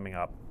lands coming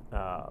up.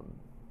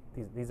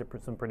 These are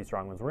some pretty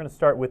strong ones. We're going to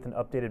start with an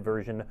updated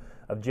version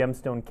of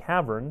Gemstone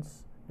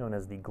Caverns, known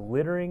as the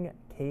Glittering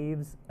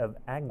Caves of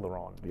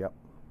Aglaron. Yep.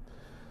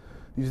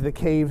 These are the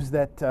caves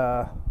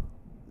that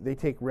they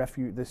take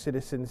refuge. The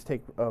citizens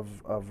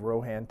of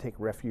Rohan take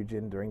refuge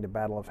in during the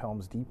Battle of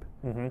Helm's Deep,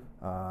 and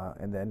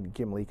then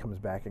Gimli comes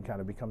back and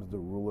kind of becomes the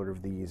ruler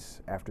of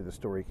these after the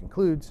story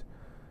concludes.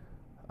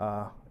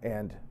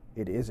 And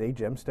it is a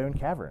gemstone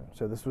cavern.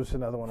 So this was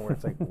another one where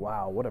it's like,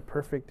 wow, what a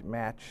perfect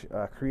match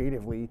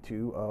creatively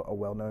to a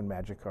well-known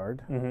Magic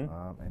card.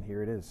 And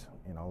here it is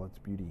in all its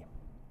beauty.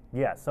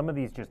 Yeah, some of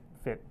these just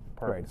fit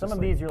perfect. Right, some of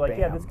these you're like,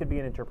 yeah, this could be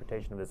an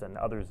interpretation of this, and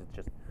others it's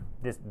just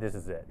this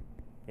is it.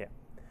 Yeah.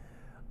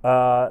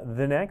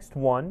 The next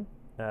one,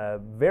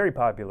 very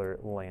popular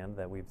land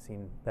that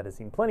has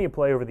seen plenty of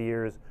play over the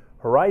years,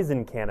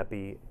 Horizon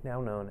Canopy,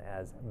 now known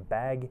as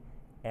Bag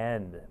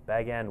End.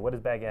 Bag End. What is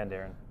Bag End,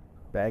 Aaron?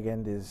 Bag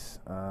End is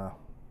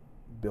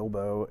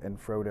Bilbo and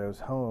Frodo's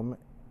home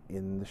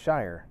in the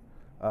Shire.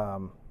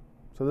 So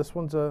this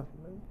one's a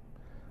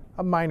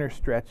minor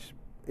stretch.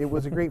 It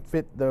was a great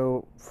fit,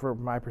 though,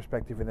 from my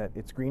perspective, in that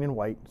it's green and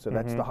white, so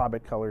that's the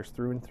Hobbit colors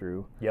through and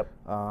through. Yep.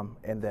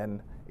 And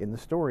then in the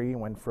story,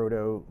 when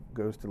Frodo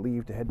goes to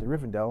leave to head to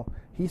Rivendell,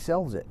 he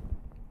sells it.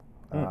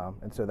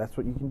 And so that's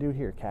what you can do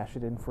here. Cash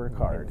it in for a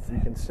card. You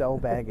can sell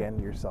Bag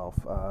End yourself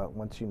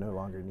once you no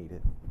longer need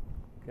it.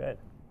 Good.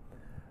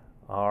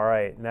 All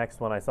right, next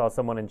one. I saw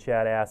someone in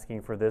chat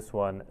asking for this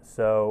one.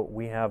 So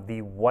we have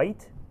the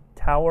White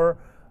Tower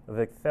of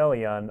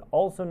Icthelion,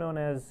 also known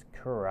as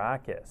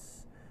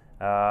Caracas.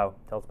 Tell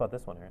us about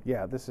this one, Aaron.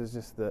 Yeah, this is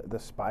just the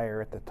spire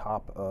at the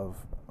top of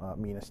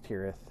Minas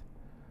Tirith.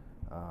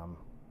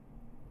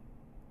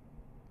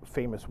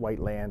 Famous white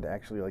land,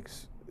 actually, like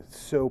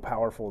so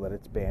powerful that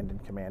it's banned in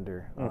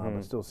Commander,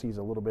 but still sees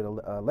a little bit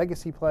of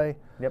legacy play.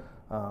 Yep.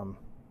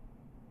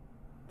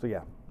 So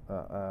yeah,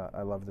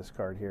 I love this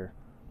card here.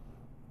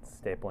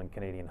 Staple in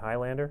Canadian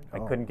Highlander. I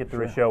Oh, couldn't get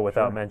through a sure, show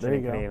without sure. mentioning There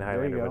you go, Canadian there you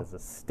Highlander, go. but it's a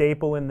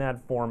staple in that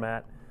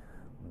format.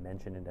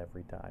 Mention it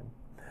every time.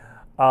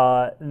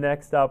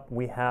 Next up,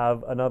 we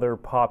have another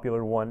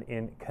popular one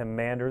in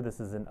Commander. This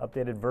is an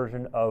updated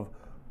version of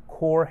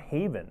Core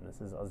Haven. This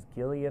is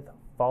Osgiliath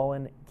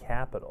Fallen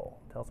Capital.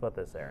 Tell us about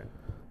this, Aaron.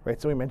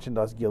 Right, so we mentioned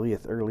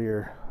Osgiliath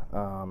earlier.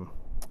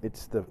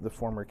 It's the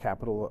former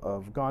capital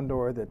of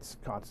Gondor that's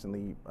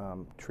constantly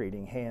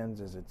trading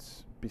hands as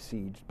it's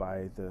besieged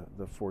by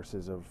the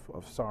forces of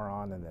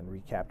Sauron and then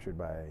recaptured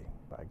by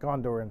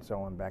Gondor and so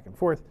on, back and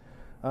forth.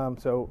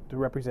 So to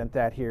represent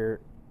that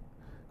here,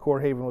 Core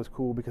Haven was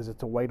cool because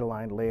it's a white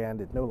aligned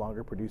land. It no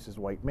longer produces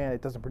white mana.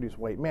 It doesn't produce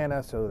white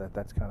mana, so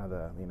that's kind of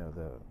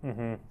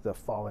the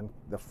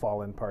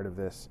fallen part of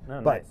this.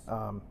 Oh, but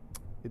nice.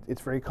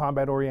 It's very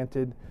combat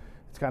oriented.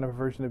 It's kind of a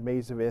version of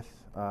Maze of Ith.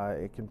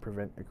 It can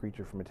prevent a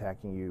creature from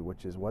attacking you,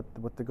 which is what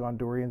the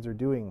Gondorians are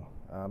doing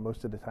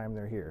most of the time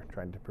they're here,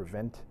 trying to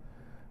prevent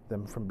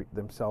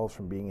themselves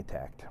from being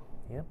attacked.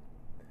 Yep.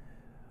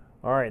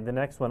 All right, the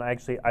next one,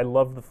 actually, I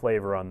love the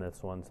flavor on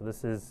this one. So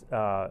this is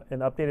an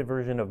updated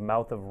version of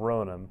Mouth of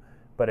Ronem,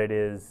 but it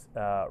is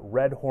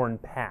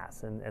Redhorn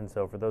Pass. And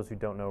so for those who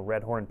don't know,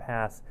 Redhorn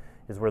Pass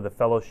is where the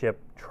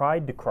Fellowship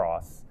tried to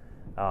cross,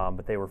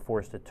 but they were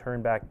forced to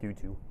turn back due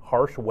to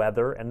harsh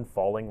weather and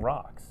falling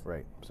rocks.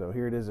 Right. So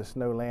here it is, a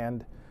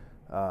snowland.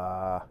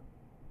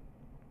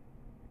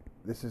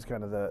 This is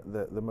kind of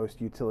the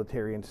most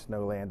utilitarian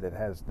snowland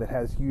that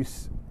has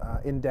use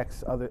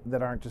index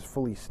that aren't just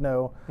fully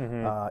snow.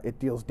 It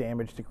deals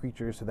damage to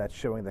creatures, so that's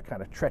showing the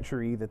kind of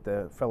treachery that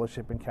the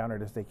Fellowship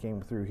encountered as they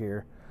came through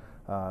here.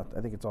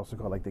 I think it's also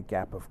called like the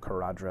Gap of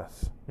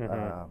Caradhras,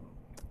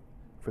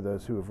 for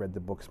those who have read the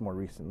books more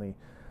recently.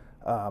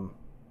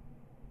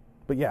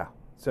 But yeah,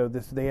 so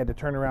they had to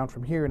turn around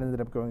from here and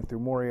ended up going through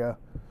Moria.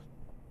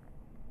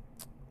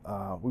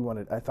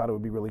 I thought it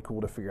would be really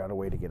cool to figure out a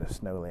way to get a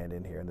snowland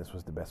in here, and this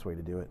was the best way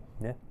to do it.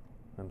 Yeah,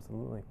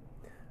 absolutely.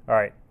 All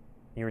right,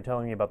 you were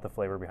telling me about the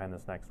flavor behind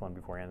this next one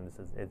beforehand.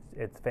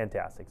 It's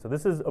fantastic. So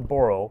this is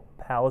Aboro,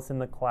 Palace in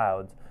the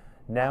Clouds,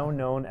 now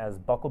known as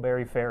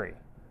Buckleberry Ferry.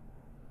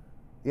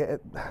 Yeah,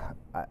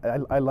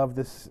 I love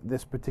this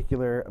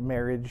particular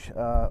marriage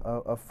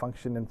of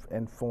function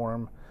and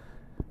form.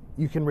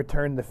 You can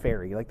return the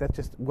ferry. Like, that's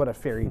just what a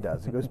ferry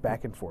does. It goes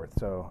back and forth.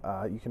 So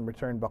you can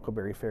return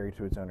Buckleberry Ferry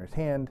to its owner's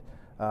hand.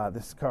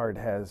 This card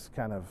has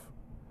kind of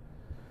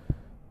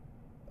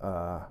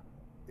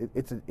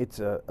it's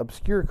a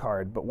obscure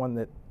card, but one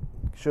that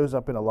shows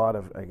up in a lot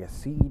of, I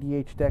guess,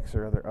 CEDH decks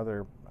or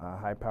other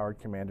high-powered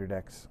Commander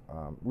decks.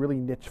 Really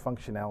niche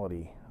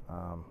functionality,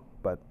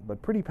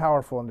 but pretty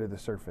powerful under the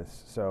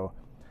surface. So,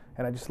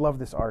 and I just love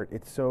this art.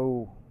 It's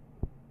so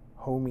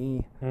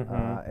homey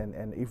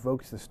and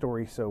evokes the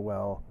story so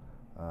well,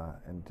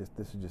 and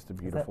this is just a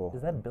beautiful.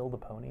 Is that Bill the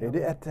Pony?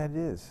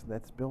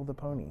 That's Bill the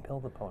Pony. Bill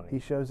the Pony. He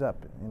shows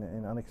up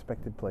in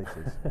unexpected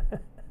places.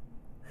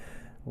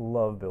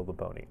 Love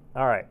Build-A-Pony.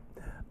 All right.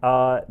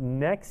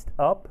 Next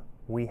up,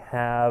 we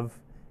have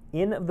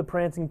Inn of the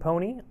Prancing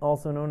Pony,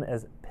 also known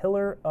as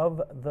Pillar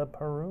of the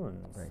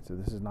Perrunes. Right, so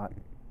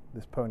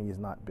this pony is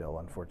not Bill,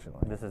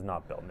 unfortunately. This is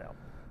not Bill,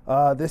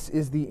 no. This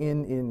is the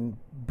inn in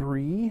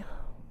Bree,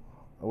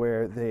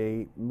 where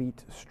they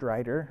meet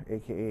Strider,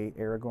 a.k.a.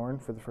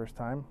 Aragorn, for the first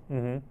time.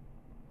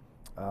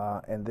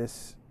 And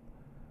this,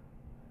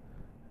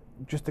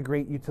 just a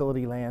great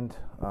utility land.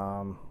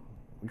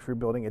 If you're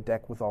building a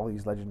deck with all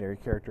these legendary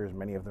characters,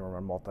 many of them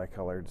are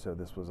multicolored, so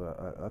this was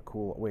a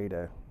cool way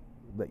to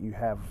let you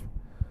have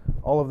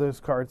all of those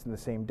cards in the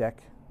same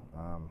deck.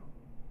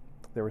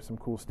 There were some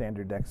cool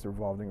standard decks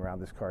revolving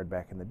around this card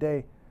back in the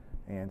day,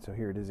 and so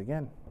here it is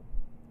again.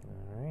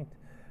 All right.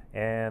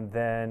 And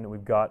then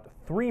we've got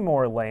 3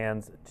 more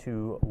lands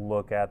to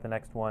look at. The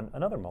next one,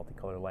 another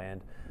multicolor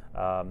land.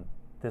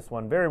 This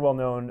one, very well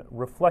known,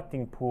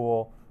 Reflecting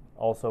Pool,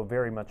 also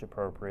very much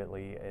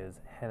appropriately,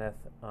 is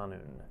Henneth Anun.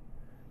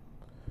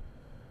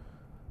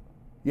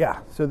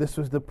 Yeah, so this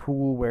was the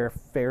pool where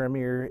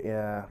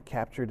Faramir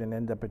captured and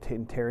ended up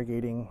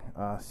interrogating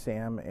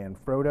Sam and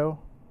Frodo.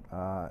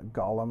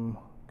 Gollum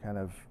kind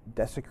of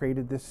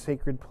desecrated this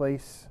sacred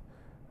place,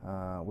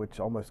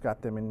 which almost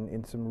got them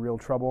in some real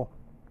trouble.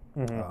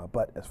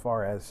 But as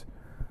far as,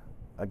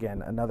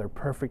 again, another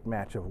perfect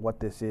match of what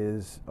this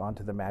is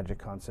onto the magic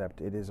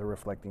concept, it is a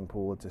reflecting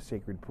pool. It's a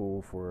sacred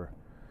pool for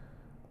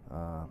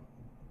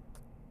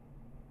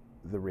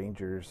the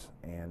Rangers,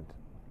 and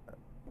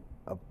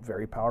a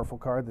very powerful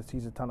card that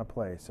sees a ton of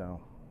play. So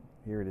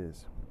here it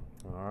is.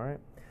 All right.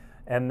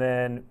 And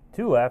then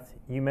 2 left.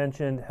 You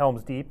mentioned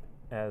Helm's Deep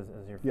as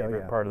your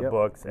favorite part of the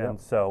books, and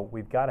so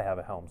we've got to have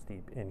a Helm's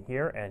Deep in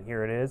here, and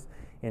here it is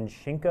in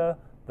Shinka,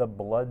 the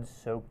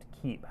Blood-Soaked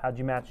Keep. How'd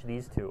you match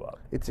these 2 up?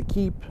 It's a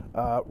keep.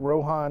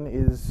 Rohan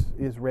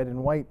is red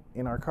and white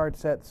in our card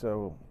set,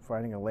 so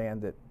finding a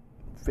land that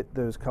fit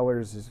those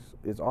colors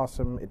is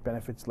awesome. It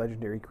benefits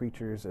legendary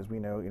creatures, as we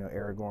know.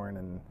 Aragorn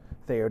and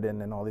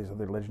Theoden and all these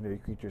other legendary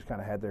creatures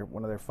kind of had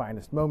one of their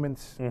finest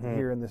moments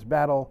here in this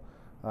battle.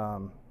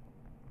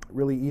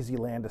 Really easy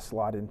land to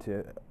slot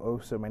into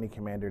so many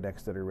commander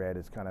decks that are red.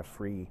 It's kind of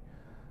free,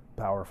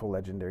 powerful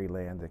legendary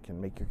land that can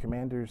make your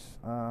commanders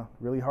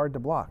really hard to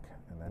block,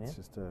 and that's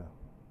just a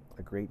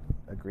great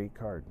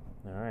card.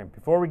 All right.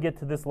 Before we get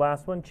to this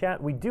last one,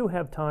 chat, we do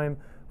have time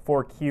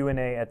for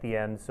Q&A at the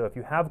end. So if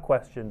you have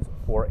questions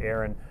for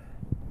Aaron,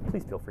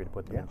 please feel free to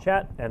put them in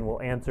chat, and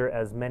we'll answer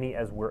as many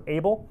as we're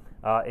able.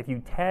 If you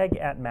tag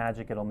at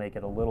Magic, it'll make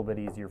it a little bit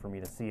easier for me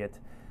to see it.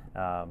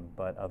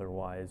 But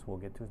otherwise, we'll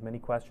get to as many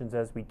questions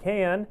as we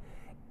can.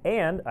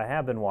 And I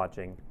have been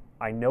watching.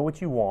 I know what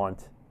you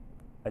want.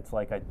 It's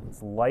like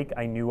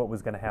I knew what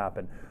was going to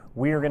happen.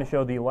 We are going to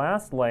show the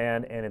last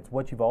land, and it's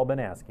what you've all been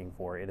asking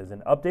for. It is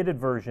an updated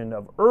version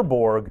of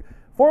Urborg,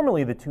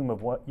 formerly the Tomb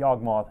of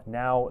Yawgmoth,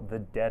 now the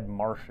Dead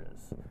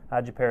Marshes.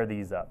 How'd you pair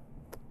these up?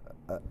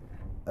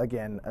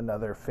 Again,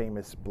 another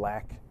famous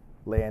black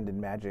land in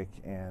Magic,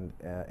 and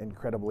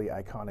incredibly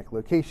iconic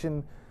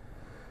location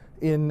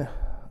in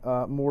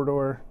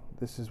Mordor.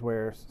 This is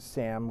where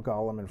Sam,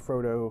 Gollum, and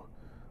Frodo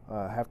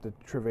have to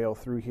travail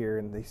through here,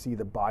 and they see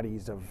the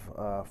bodies of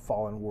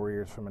fallen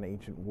warriors from an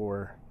ancient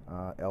war,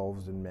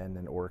 elves and men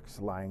and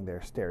orcs lying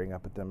there staring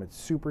up at them. It's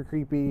super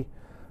creepy,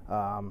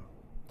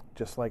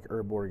 just like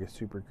Urborg is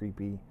super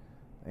creepy,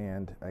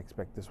 and I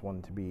expect this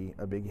one to be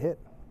a big hit.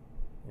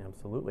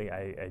 Absolutely.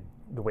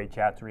 The way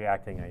chat's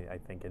reacting, I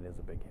think it is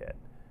a big hit.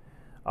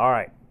 All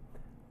right.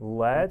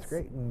 Let's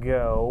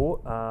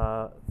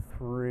go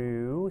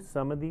through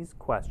some of these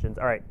questions.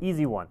 All right,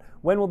 easy one.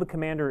 When will the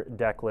commander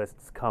deck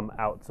lists come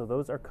out? So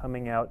those are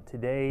coming out.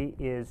 Today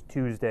is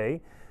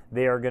Tuesday.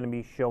 They are going to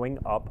be showing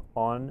up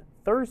on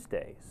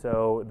Thursday.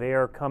 So they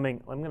are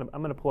coming. I'm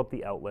going to pull up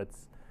the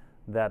outlets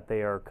that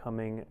they are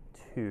coming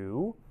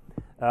to.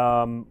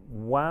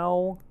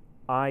 While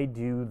I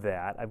do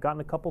that, I've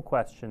gotten a couple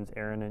questions,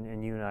 Aaron,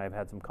 and you and I have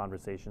had some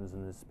conversations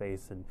in this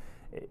space, and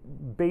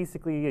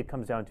basically it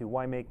comes down to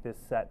why make this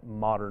set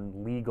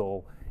modern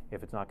legal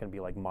if it's not going to be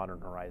like Modern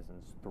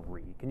Horizons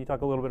 3. Can you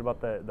talk a little bit about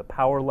the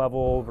power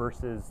level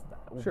versus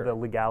the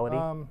legality?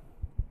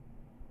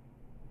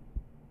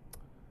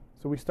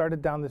 So we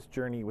started down this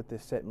journey with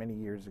this set many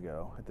years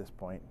ago at this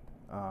point.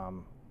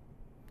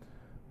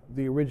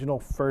 The original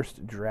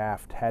first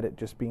draft had it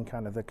just being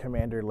kind of the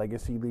Commander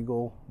legacy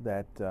legal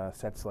that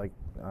sets like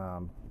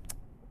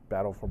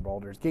Battle for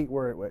Baldur's Gate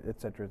were, et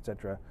cetera, et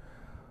cetera.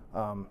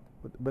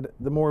 But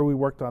the more we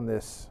worked on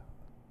this,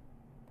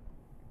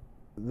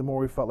 the more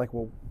we felt like,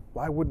 well,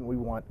 why wouldn't we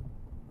want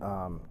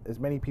as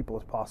many people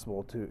as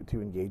possible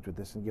to engage with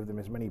this and give them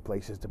as many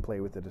places to play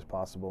with it as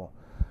possible?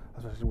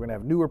 Especially we're going to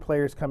have newer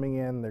players coming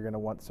in. They're going to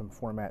want some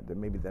format that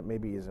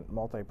maybe isn't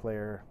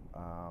multiplayer.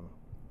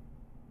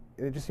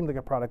 It just seemed like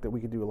a product that we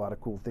could do a lot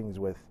of cool things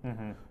with.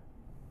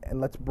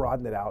 And let's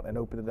broaden it out and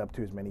open it up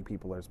to as many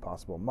people as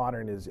possible.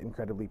 Modern is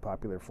incredibly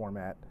popular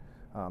format.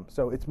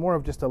 So it's more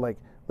of just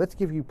let's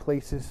give you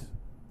places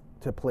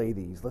to play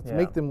these. Let's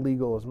make them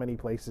legal as many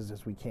places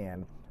as we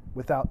can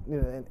without,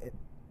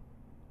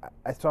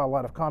 I saw a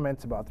lot of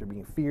comments about there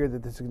being fear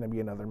that this is going to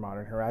be another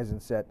Modern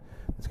Horizons set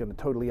that's going to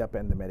totally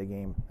upend the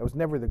metagame. That was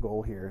never the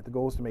goal here. The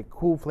goal is to make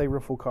cool,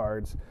 flavorful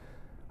cards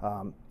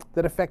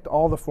that affect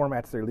all the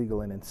formats they're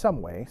legal in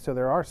some way. So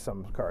there are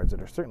some cards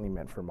that are certainly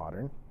meant for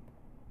Modern,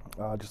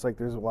 just like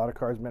there's a lot of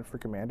cards meant for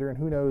Commander, and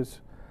who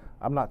knows,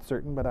 I'm not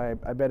certain, but I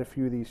bet a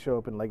few of these show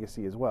up in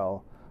Legacy as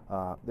well.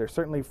 They're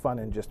certainly fun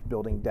in just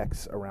building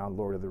decks around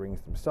Lord of the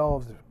Rings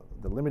themselves.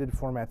 The limited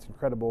format's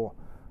incredible.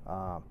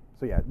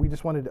 So yeah, we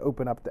just wanted to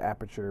open up the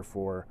aperture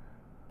for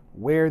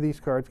where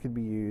these cards could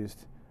be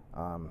used,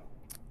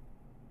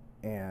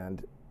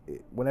 and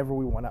whenever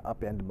we want to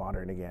upend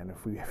Modern again,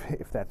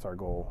 if that's our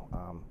goal,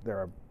 there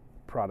are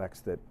products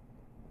that,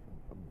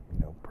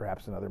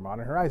 perhaps another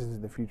Modern Horizons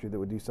in the future that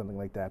would do something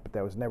like that, but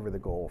that was never the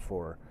goal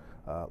for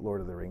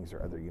Lord of the Rings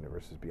or other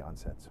Universes Beyond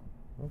sets.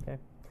 Okay.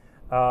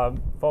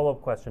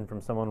 Follow-up question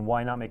from someone: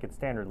 why not make it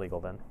standard legal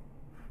then?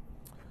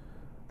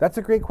 That's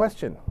a great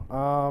question.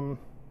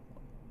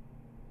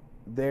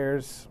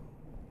 There's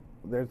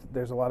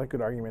a lot of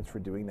good arguments for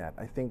doing that.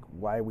 I think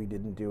why we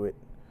didn't do it,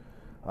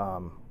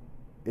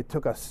 it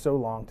took us so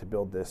long to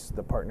build this.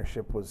 The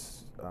partnership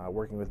was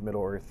working with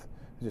Middle-earth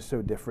is just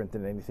so different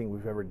than anything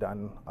we've ever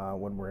done.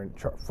 When we're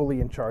fully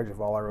in charge of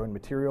all our own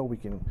material, we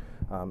can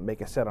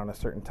make a set on a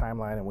certain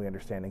timeline, and we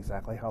understand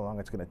exactly how long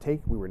it's going to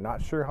take. We were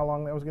not sure how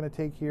long that was going to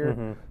take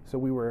here, so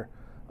we were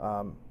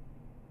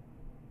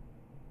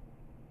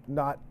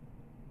not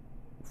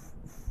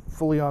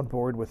fully on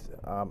board with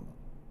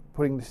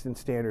putting this in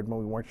standard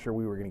when we weren't sure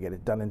we were going to get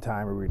it done in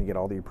time, or we were going to get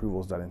all the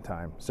approvals done in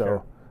time.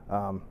 So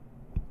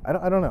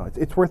I don't know.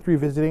 It's worth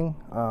revisiting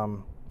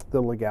the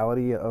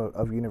legality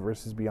of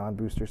Universes Beyond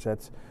booster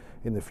sets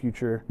in the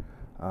future.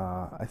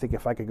 I think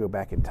if I could go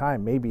back in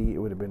time, maybe it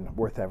would have been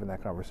worth having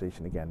that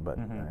conversation again. But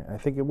I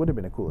think it would have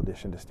been a cool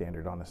addition to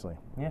standard, honestly.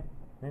 Yeah.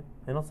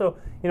 And also,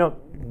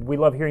 we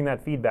love hearing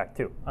that feedback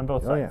too on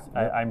both sides.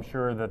 Yeah. I'm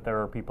sure that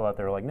there are people out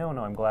there like, no,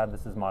 I'm glad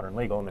this is Modern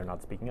legal, and they're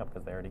not speaking up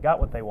because they already got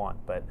what they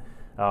want. But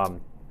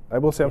I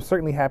will say I'm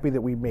certainly happy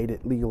that we made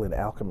it legal in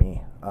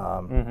Alchemy.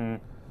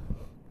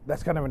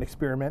 That's kind of an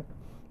experiment.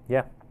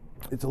 Yeah.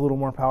 It's a little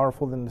more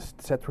powerful than the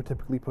sets we're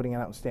typically putting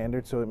out in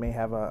standard, so it may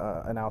have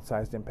an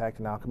outsized impact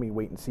in Alchemy.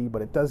 Wait and see,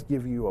 but it does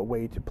give you a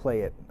way to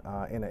play it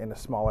in a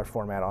smaller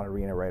format on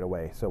Arena right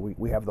away. So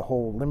we have the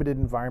whole limited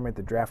environment,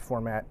 the draft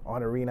format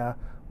on Arena.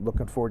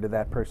 Looking forward to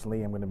that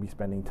personally. I'm going to be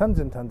spending tons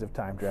and tons of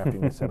time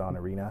drafting the set on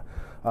Arena,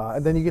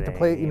 and then you get to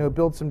play,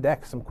 build some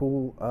decks, some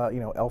cool,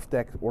 elf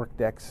decks, orc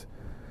decks,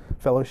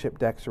 fellowship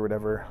decks, or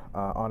whatever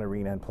on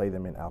Arena, and play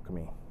them in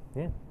Alchemy.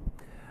 Yeah.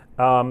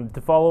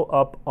 To follow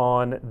up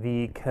on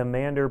the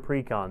Commander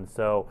Precons,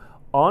 so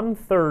on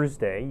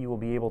Thursday you will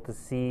be able to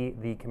see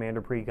the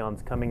Commander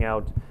Precons coming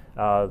out,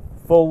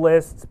 full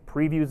lists,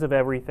 previews of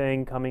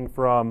everything coming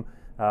from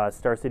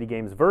Star City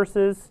Games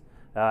Versus,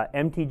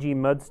 MTG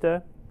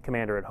Mudsta,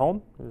 Commander at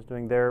Home, who's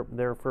doing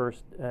their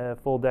first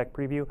full deck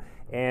preview,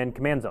 and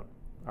Command Zone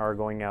are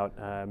going out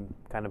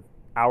kind of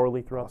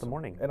hourly throughout the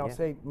morning. And I'll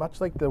say, much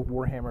like the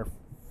Warhammer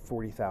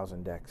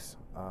 40,000 decks,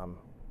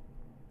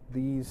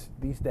 these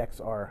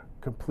decks are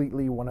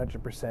completely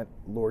 100%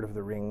 Lord of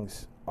the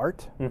Rings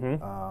art.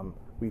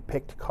 We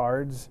picked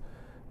cards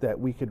that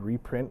we could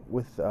reprint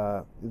with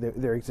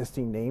their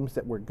existing names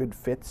that were good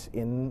fits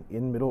in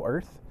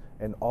Middle-earth,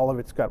 and all of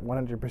it's got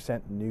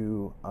 100%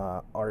 new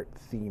art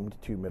themed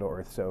to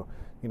Middle-earth. So,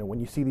 when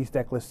you see these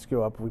deck lists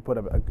go up, we put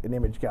an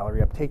image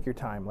gallery up. Take your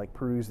time,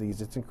 peruse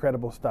these. It's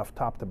incredible stuff,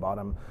 top to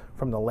bottom,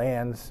 from the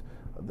lands,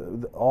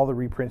 all the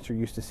reprints you're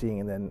used to seeing,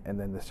 and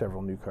then the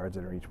several new cards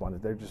that are each one.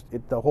 They're just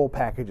the whole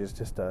package is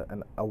just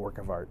a work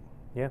of art.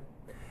 Yeah,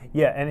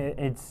 and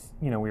it's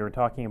we were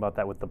talking about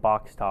that with the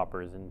box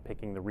toppers and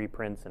picking the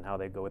reprints and how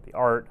they go with the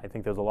art. I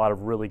think there's a lot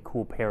of really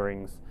cool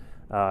pairings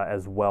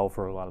as well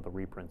for a lot of the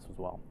reprints as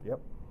well. Yep.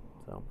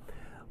 So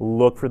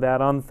look for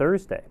that on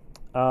Thursday.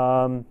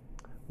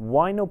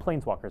 Why no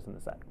Planeswalkers in the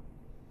set?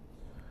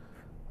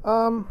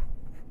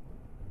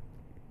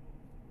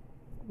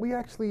 We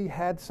actually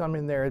had some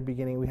in there at the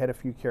beginning. We had a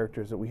few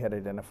characters that we had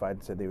identified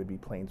and said they would be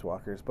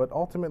Planeswalkers, but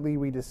ultimately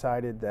we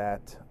decided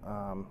that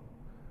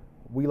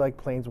we like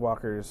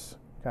Planeswalkers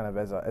kind of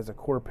as a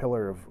core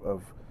pillar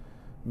of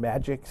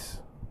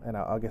Magic's, and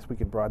I guess we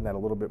could broaden that a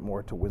little bit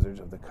more to Wizards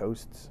of the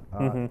Coast's.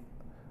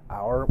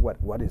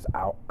 What is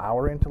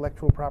our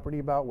intellectual property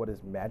about? What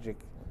is Magic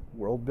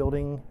world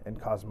building and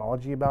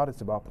cosmology about? It's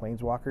about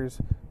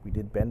Planeswalkers. We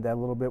did bend that a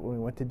little bit when we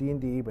went to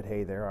D&D, but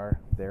hey, there are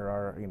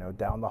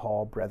down the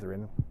hall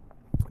brethren,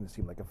 and it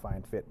seemed like a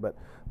fine fit. But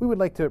we would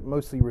like to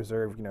mostly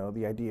reserve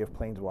the idea of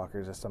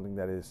Planeswalkers as something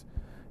that is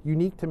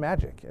unique to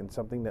Magic, and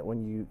something that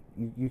when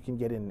you can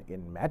get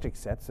in Magic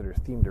sets that are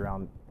themed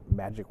around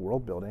Magic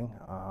world building,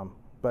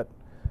 but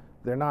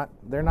they're not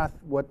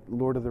what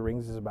Lord of the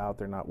Rings is about.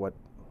 They're not what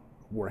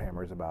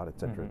Warhammer is about,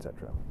 etc.,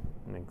 etc.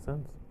 Makes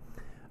sense.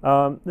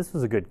 This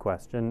was a good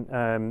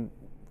question.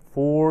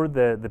 For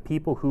the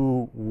people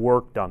who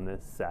worked on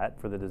this set,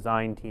 for the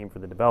design team, for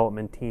the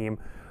development team,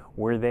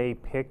 were they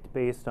picked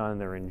based on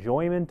their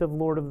enjoyment of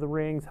Lord of the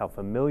Rings, how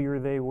familiar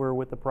they were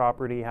with the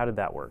property? How did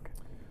that work?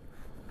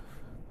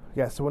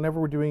 Yeah, so whenever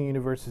we're doing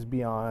Universes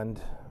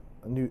Beyond,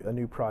 a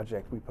new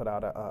project, we put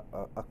out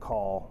a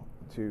call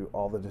to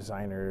all the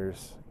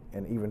designers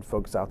and even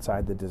folks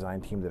outside the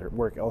design team that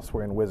work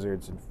elsewhere in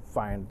Wizards and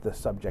find the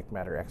subject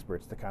matter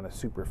experts, the kind of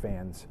super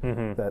fans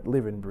that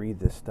live and breathe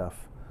this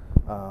stuff.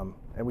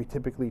 And we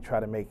typically try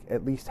to make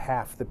at least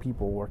half the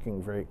people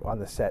working on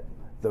the set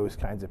those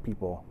kinds of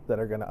people that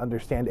are going to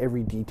understand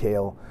every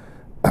detail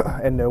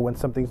and know when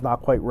something's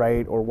not quite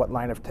right or what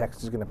line of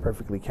text is going to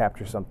perfectly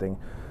capture something.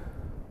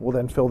 We'll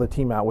then fill the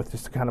team out with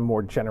just kind of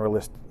more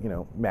generalist,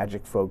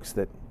 magic folks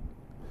that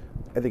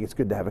I think it's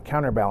good to have a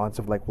counterbalance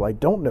of like, well, I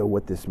don't know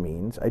what this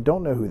means. I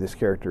don't know who this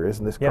character is,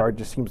 and this card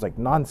just seems like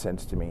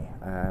nonsense to me.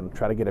 And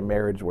try to get a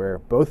marriage where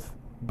both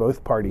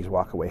parties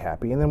walk away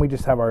happy. And then we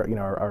just have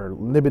our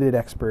limited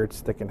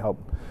experts that can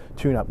help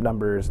tune up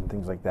numbers and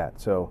things like that.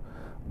 So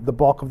the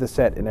bulk of the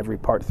set and every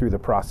part through the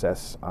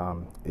process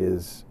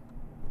is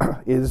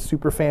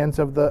super fans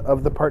of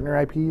the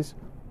partner IPs.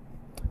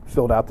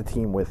 Filled out the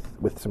team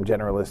with some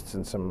generalists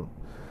and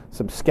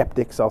some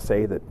skeptics, I'll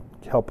say, that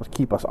help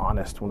keep us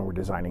honest when we're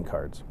designing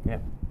cards. Yeah.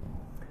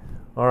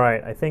 All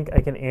right, I think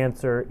I can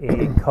answer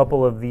a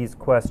couple of these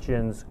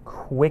questions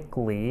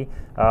quickly.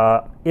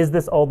 Is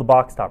this all the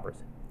box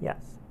toppers?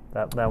 Yes.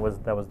 That was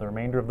the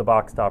remainder of the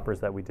box toppers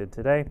that we did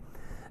today.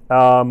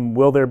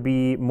 Will there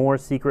be more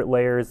secret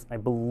layers? I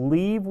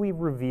believe we've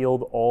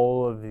revealed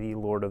all of the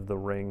Lord of the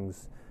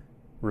Rings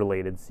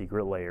related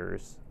secret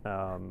layers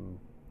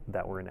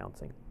that we're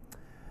announcing.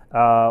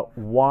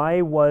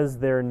 Why was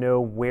there no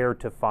where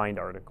to find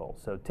article?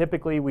 So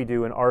typically we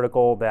do an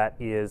article that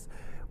is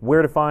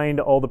where to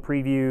find all the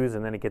previews,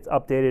 and then it gets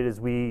updated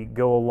as we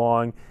go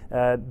along.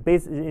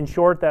 In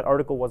short, that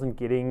article wasn't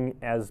getting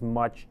as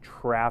much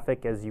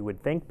traffic as you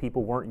would think.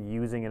 People weren't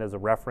using it as a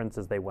reference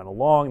as they went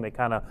along. They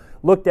kind of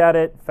looked at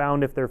it,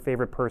 found if their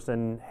favorite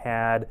person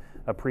had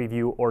a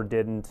preview or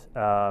didn't,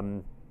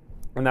 and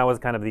that was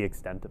kind of the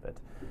extent of it.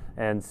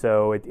 And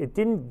so it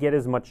didn't get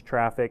as much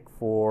traffic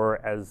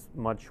for as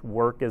much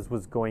work as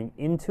was going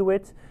into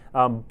it,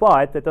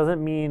 but that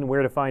doesn't mean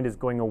where to find is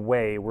going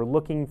away. We're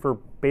looking for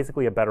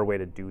basically a better way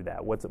to do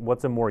that.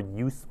 What's a more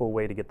useful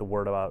way to get the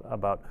word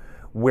about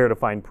where to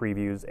find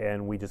previews,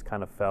 and we just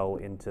kind of fell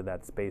into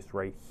that space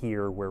right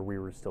here where we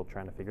were still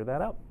trying to figure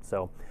that out.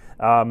 So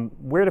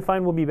where to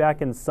find will be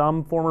back in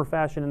some form or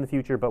fashion in the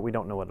future, but we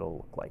don't know what it'll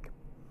look like.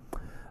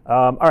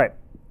 All right.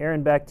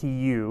 Aaron, back to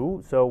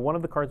you. So one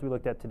of the cards we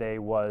looked at today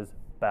was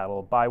Battle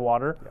of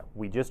Bywater. Yeah.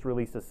 We just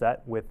released a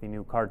set with the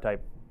new card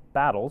type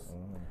Battles.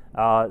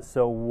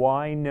 So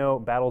why no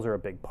battles are a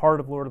big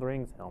part of Lord of the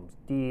Rings, Helm's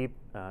Deep,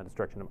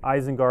 Destruction of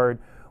Isengard.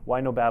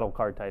 Why no battle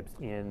card types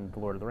in the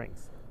Lord of the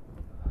Rings?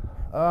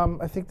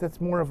 I think that's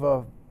more of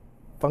a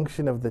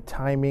function of the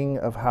timing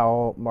of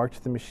how March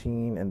the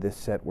Machine and this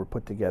set were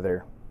put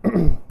together.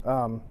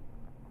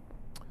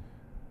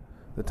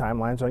 The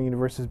timelines on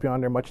Universes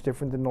Beyond are much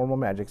different than normal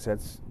Magic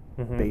sets,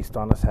 based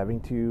on us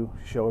having to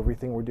show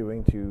everything we're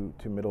doing to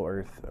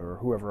Middle-earth or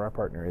whoever our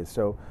partner is.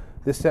 So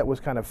this set was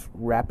kind of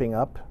wrapping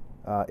up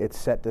its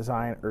set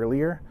design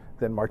earlier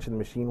than March of the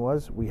Machine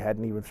was. We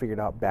hadn't even figured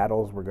out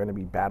battles were going to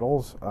be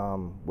battles.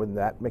 When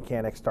that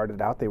mechanic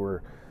started out, they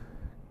were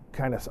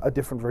kind of a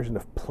different version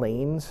of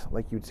planes,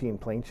 like you'd see in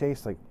Plane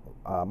Chase. Like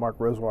Mark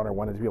Rosewater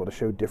wanted to be able to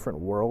show different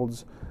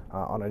worlds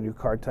on a new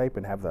card type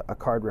and have a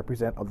card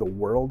represent of the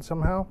world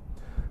somehow.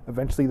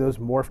 Eventually, those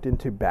morphed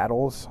into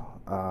battles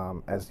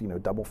as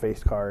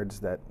double-faced cards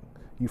that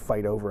you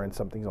fight over and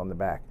something's on the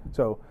back.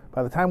 So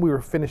by the time we were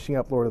finishing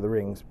up Lord of the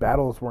Rings,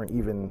 battles weren't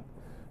even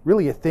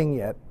really a thing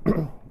yet.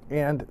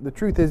 And the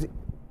truth is,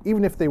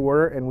 even if they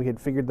were and we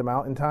had figured them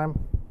out in time,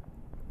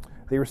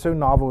 they were so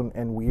novel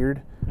and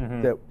weird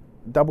that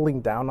doubling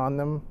down on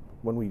them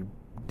when we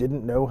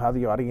didn't know how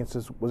the audience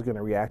was going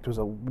to react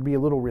would be a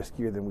little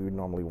riskier than we would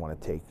normally want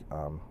to take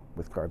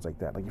with cards like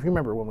that. Like if you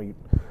remember when we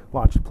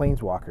launched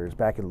Planeswalkers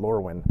back in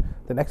Lorwyn,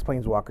 the next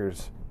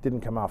Planeswalkers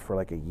didn't come out for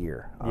like a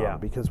year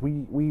because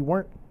we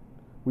weren't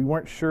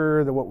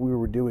sure that what we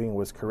were doing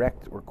was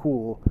correct or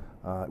cool.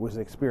 It was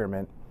an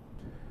experiment.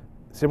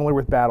 Similar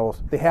with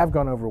battles, they have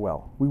gone over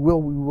well. We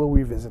will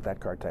revisit that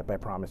card type. I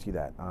promise you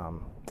that.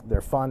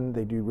 They're fun.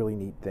 They do really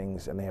neat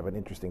things, and they have an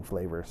interesting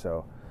flavor.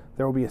 So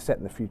there will be a set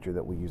in the future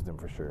that we use them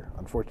for sure.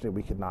 Unfortunately,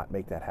 we could not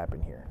make that happen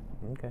here.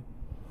 Okay.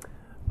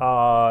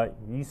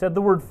 You said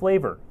the word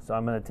flavor, so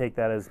I'm going to take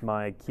that as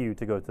my cue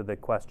to go to the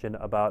question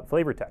about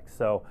flavor text.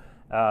 So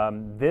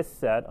this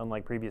set,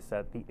 unlike previous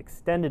set, the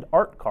extended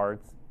art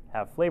cards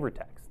have flavor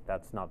text.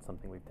 That's not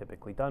something we've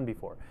typically done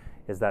before.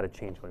 Is that a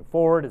change going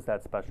forward? Is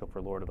that special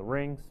for Lord of the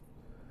Rings?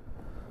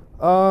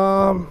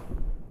 I'm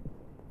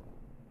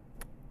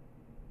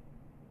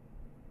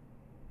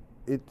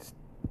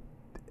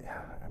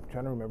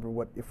trying to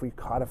remember if we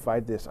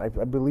codified this. I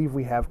believe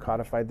we have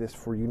codified this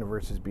for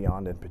Universes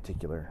Beyond in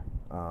particular.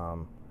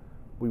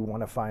 We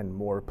want to find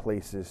more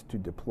places to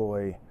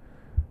deploy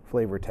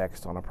flavor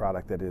text on a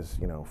product that is,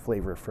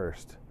 flavor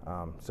first.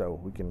 So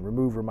we can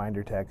remove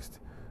reminder text.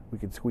 We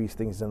can squeeze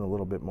things in a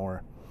little bit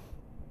more.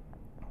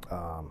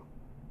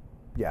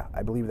 yeah,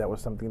 I believe that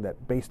was something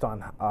that, based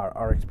on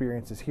our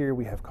experiences here,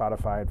 we have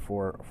codified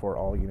for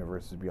all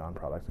Universes Beyond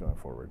products going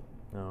forward.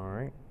 All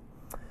right.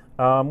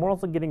 We're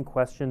also getting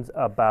questions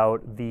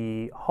about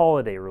the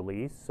holiday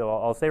release. So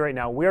I'll say right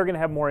now, we are going to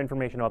have more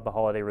information about the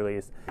holiday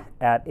release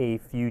at a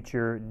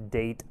future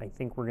date. I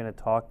think we're going to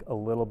talk a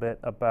little bit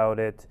about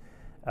it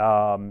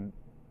in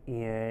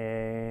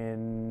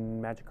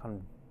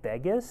MagicCon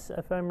Vegas,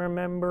 if I'm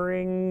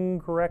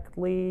remembering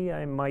correctly.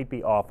 I might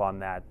be off on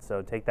that,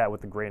 so take that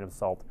with a grain of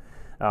salt.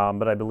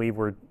 But I believe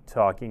we're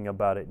talking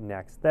about it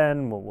next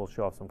then. We'll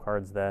show off some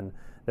cards then.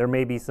 There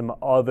may be some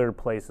other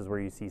places where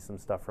you see some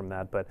stuff from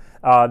that. But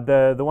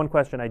the one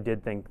question I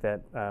did think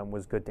that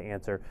was good to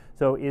answer.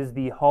 So is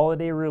the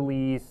holiday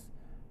release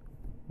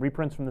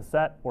reprints from the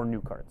set or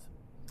new cards?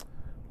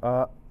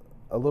 A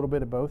little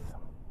bit of both.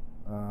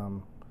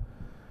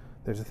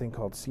 There's a thing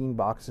called scene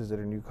boxes that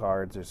are new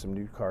cards. There's some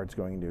new cards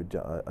going into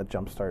a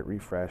Jumpstart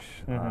refresh.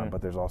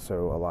 But there's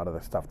also a lot of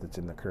the stuff that's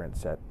in the current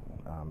set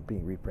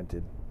being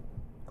reprinted.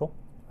 Cool.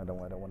 I don't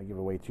want to give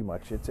away too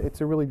much.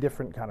 It's a really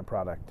different kind of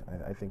product.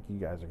 I think you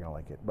guys are going to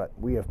like it. But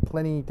we have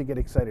plenty to get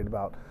excited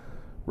about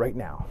right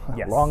now,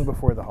 yes. long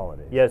before the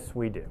holidays. Yes,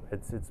 we do.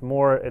 It's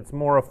more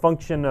a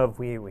function of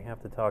we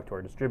have to talk to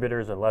our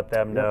distributors and let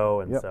them know,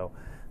 and so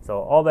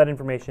all that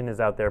information is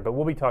out there. But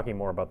we'll be talking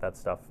more about that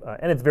stuff,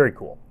 and it's very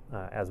cool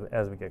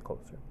as we get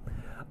closer.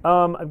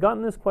 I've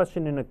gotten this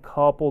question in a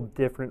couple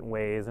different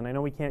ways, and I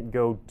know we can't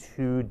go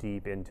too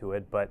deep into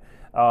it, but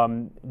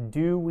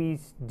do we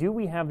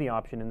have the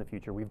option in the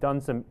future? We've done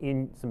some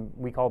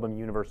we call them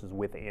universes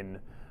within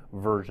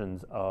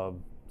versions of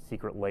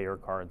secret layer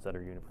cards that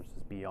are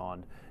universes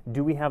beyond.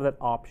 Do we have that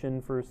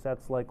option for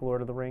sets like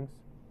Lord of the Rings?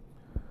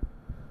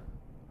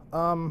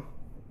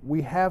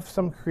 We have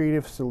some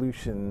creative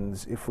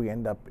solutions if we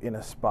end up in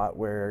a spot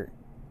where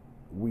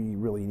we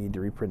really need to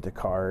reprint a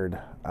card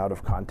out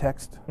of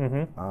context.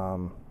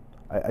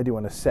 I do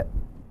want to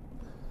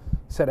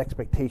set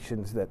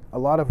expectations that a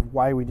lot of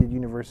why we did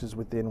universes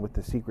within with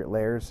the secret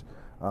layers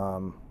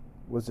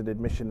was an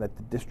admission that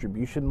the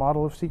distribution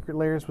model of secret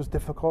layers was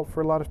difficult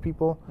for a lot of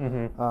people,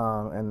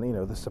 and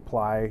the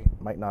supply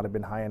might not have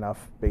been high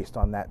enough based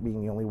on that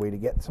being the only way to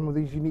get some of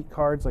these unique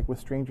cards, like with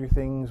Stranger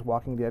Things,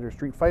 Walking Dead, or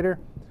Street Fighter.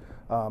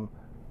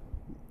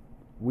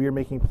 We are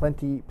making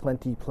plenty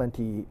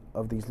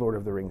of these Lord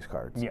of the Rings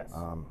cards. Yes.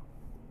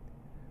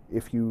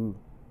 If you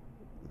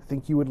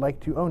think you would like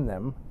to own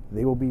them,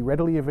 they will be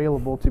readily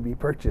available to be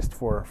purchased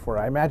for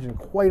I imagine,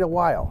 quite a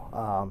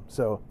while.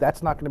 So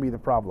that's not going to be the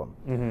problem.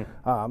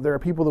 There are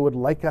people that would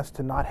like us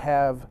to not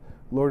have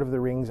Lord of the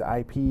Rings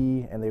IP,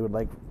 and they would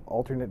like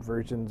alternate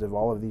versions of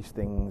all of these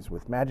things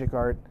with magic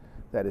art.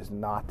 That is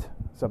not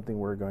something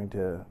we're going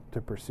to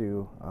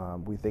pursue.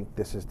 We think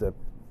this is the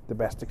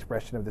best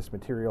expression of this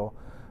material.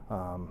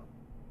 And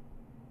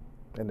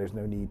there's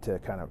no need to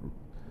kind of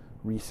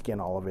reskin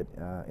all of it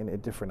in a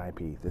different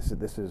IP. This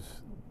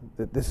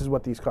is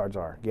what these cards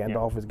are.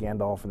 Gandalf is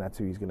Gandalf, and that's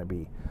who he's going to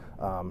be.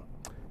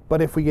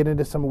 But if we get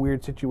into some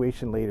weird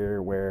situation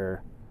later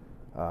where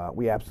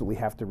we absolutely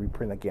have to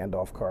reprint a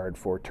Gandalf card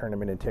for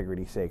tournament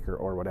integrity sake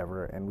or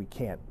whatever, and we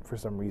can't, for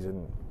some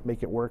reason,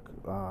 make it work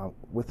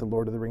with the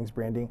Lord of the Rings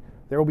branding,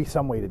 there will be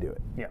some way to do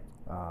it. Yeah.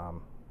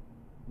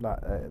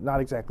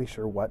 Not exactly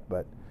sure what,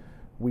 but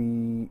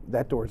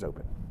that door's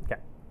open. Okay.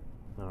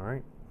 All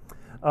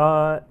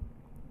right.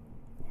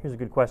 Here's a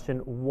good question.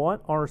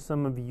 What are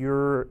some of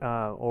your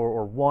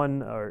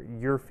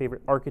your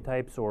favorite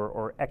archetypes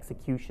or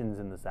executions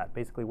in the set?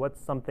 Basically,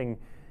 what's something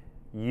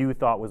you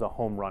thought was a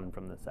home run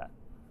from the set?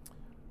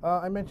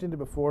 I mentioned it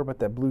before, but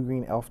that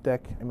blue-green elf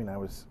deck, I mean, I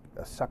was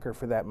a sucker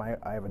for that.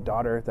 I have a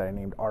daughter that I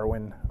named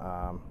Arwen,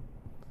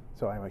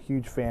 so I'm a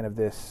huge fan of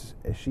this.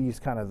 She's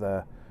kind of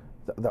the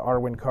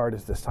Arwen card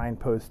is the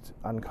signpost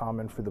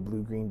uncommon for the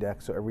blue-green deck,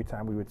 so every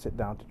time we would sit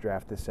down to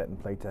draft this set in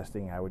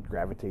playtesting, I would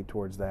gravitate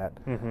towards that.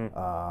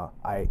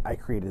 I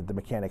created the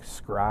mechanic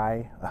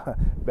Scry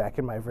back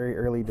in my very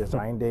early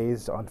design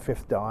days on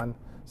 5th Dawn,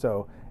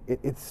 so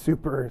it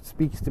super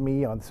speaks to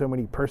me on so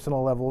many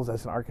personal levels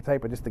as an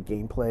archetype, but just the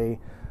gameplay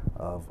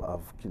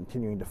of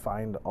continuing to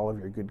find all of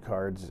your good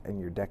cards, and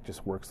your deck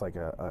just works like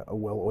a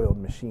well-oiled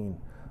machine.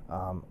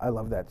 I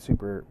love that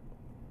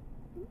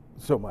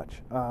so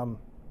much.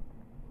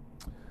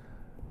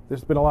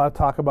 There's been a lot of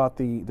talk about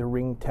the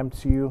ring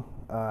tempts you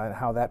and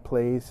how that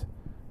plays,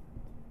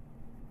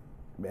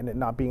 and it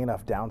not being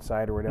enough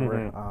downside or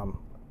whatever.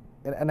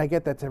 And I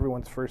get that's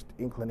everyone's first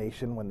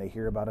inclination when they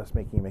hear about us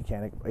making a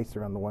mechanic based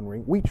around the one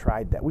ring. We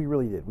tried that. We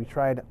really did. We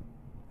tried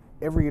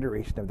every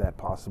iteration of that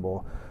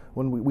possible.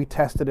 When we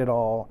tested it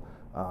all,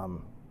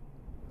 and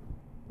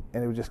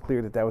it was just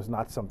clear that was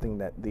not something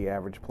that the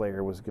average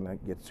player was going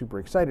to get super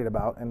excited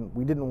about, and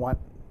we didn't want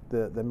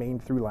the main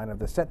through line of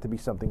the set to be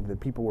something that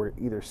people were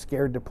either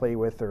scared to play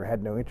with or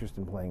had no interest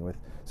in playing with.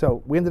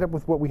 So we ended up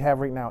with what we have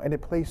right now, and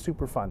it plays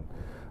super fun.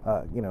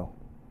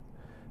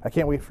 I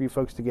can't wait for you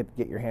folks to get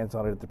your hands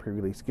on it at the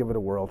pre-release. Give it a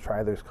whirl.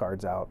 Try those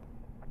cards out.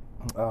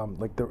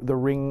 Like the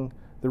ring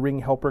the ring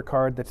helper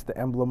card, that's the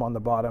emblem on the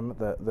bottom.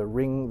 The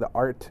ring, the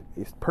art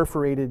is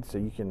perforated, so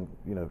you can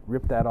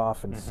rip that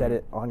off and set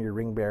it on your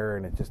ring bearer,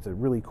 and it's just a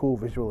really cool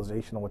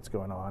visualization of what's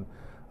going on.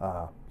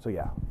 So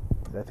yeah,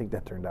 I think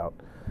that turned out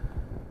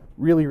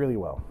really, really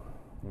well.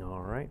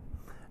 All right.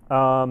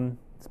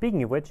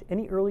 Speaking of which,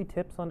 any early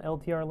tips on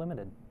LTR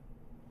Limited?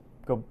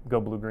 Go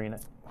blue-green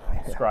it.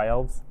 Scry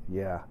Elves?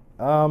 Yeah.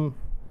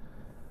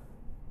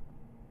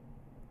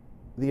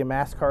 The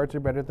amass cards are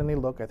better than they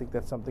look. I think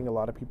that's something a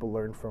lot of people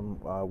learned from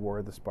War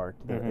of the Spark.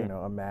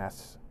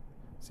 Amass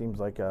seems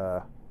like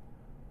a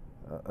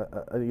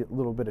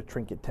little bit of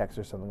trinket text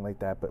or something like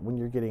that. But when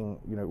you're getting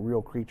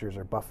real creatures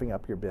or buffing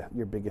up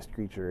your biggest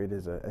creature, it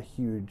is a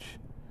huge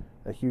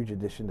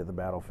addition to the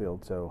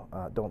battlefield. So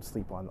don't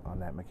sleep on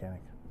that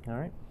mechanic. All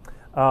right.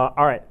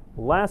 All right.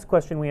 Last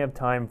question we have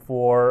time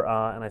for,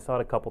 and I saw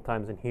it a couple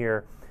times in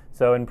here.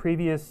 So in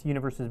previous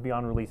Universes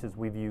Beyond releases,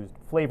 we've used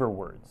flavor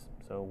words.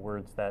 So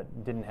words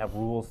that didn't have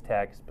rules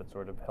text, but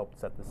sort of helped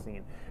set the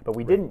scene. But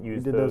we didn't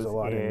use those a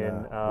lot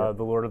in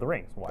The Lord of the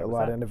Rings. Why a was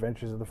lot that? in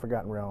Adventures of the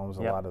Forgotten Realms,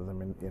 a lot of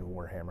them in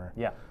Warhammer.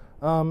 Yeah.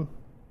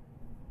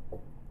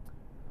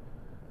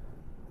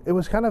 It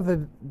was kind of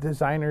the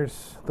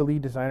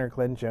lead designer,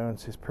 Glenn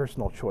Jones, his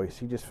personal choice.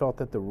 He just felt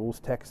that the rules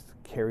text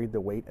carried the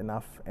weight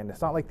enough. And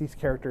it's not like these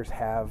characters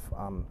have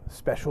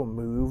special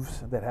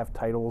moves that have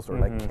titles or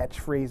like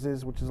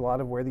catchphrases, which is a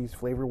lot of where these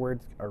flavor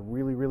words are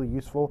really, really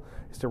useful,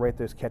 is to write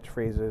those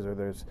catchphrases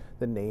or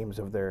the names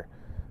of their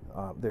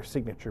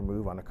signature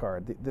move on a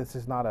card. This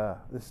is not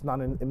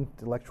an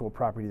intellectual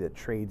property that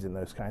trades in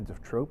those kinds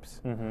of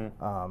tropes.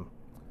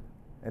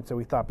 And so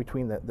we thought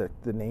between the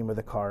name of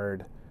the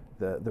card,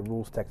 the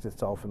rules text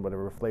itself, and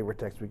whatever flavor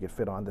text we could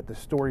fit on, that the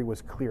story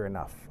was clear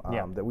enough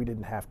that we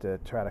didn't have to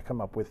try to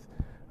come up with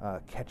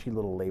catchy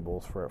little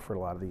labels for a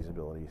lot of these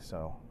abilities.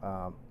 So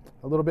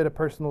a little bit of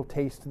personal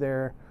taste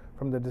there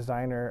from the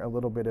designer, a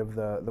little bit of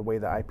the way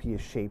the IP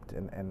is shaped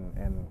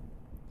and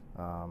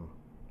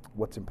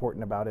what's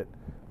important about it.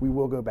 We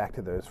will go back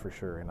to those for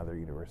sure in other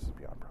Universes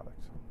Beyond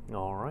products.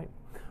 All right.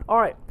 All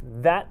right,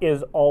 that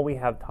is all we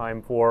have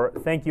time for.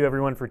 Thank you,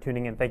 everyone, for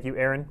tuning in. Thank you,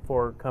 Aaron,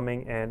 for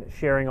coming and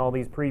sharing all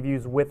these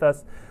previews with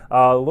us.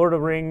 The Lord of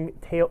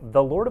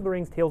the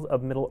Rings Tales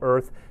of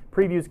Middle-earth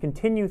previews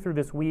continue through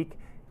this week.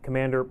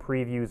 Commander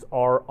previews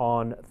are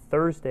on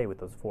Thursday with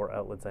those 4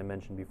 outlets I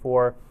mentioned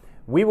before.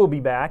 We will be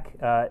back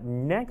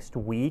next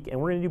week, and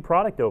we're going to do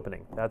product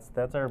opening. That's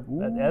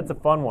a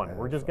fun one.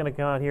 We're just going to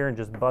come out here and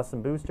just bust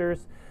some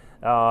boosters.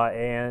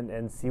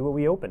 And see what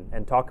we open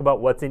and talk about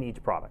what's in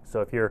each product.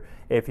 So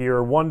if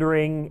you're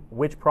wondering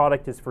which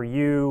product is for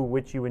you,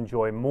 which you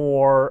enjoy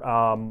more,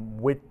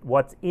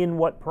 what's in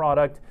what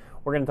product,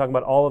 we're going to talk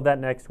about all of that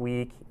next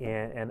week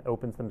and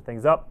open some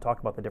things up, talk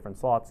about the different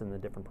slots and the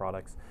different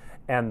products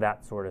and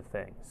that sort of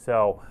thing.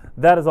 So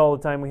that is all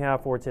the time we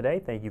have for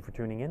today. Thank you for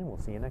tuning in, and we'll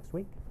see you next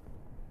week.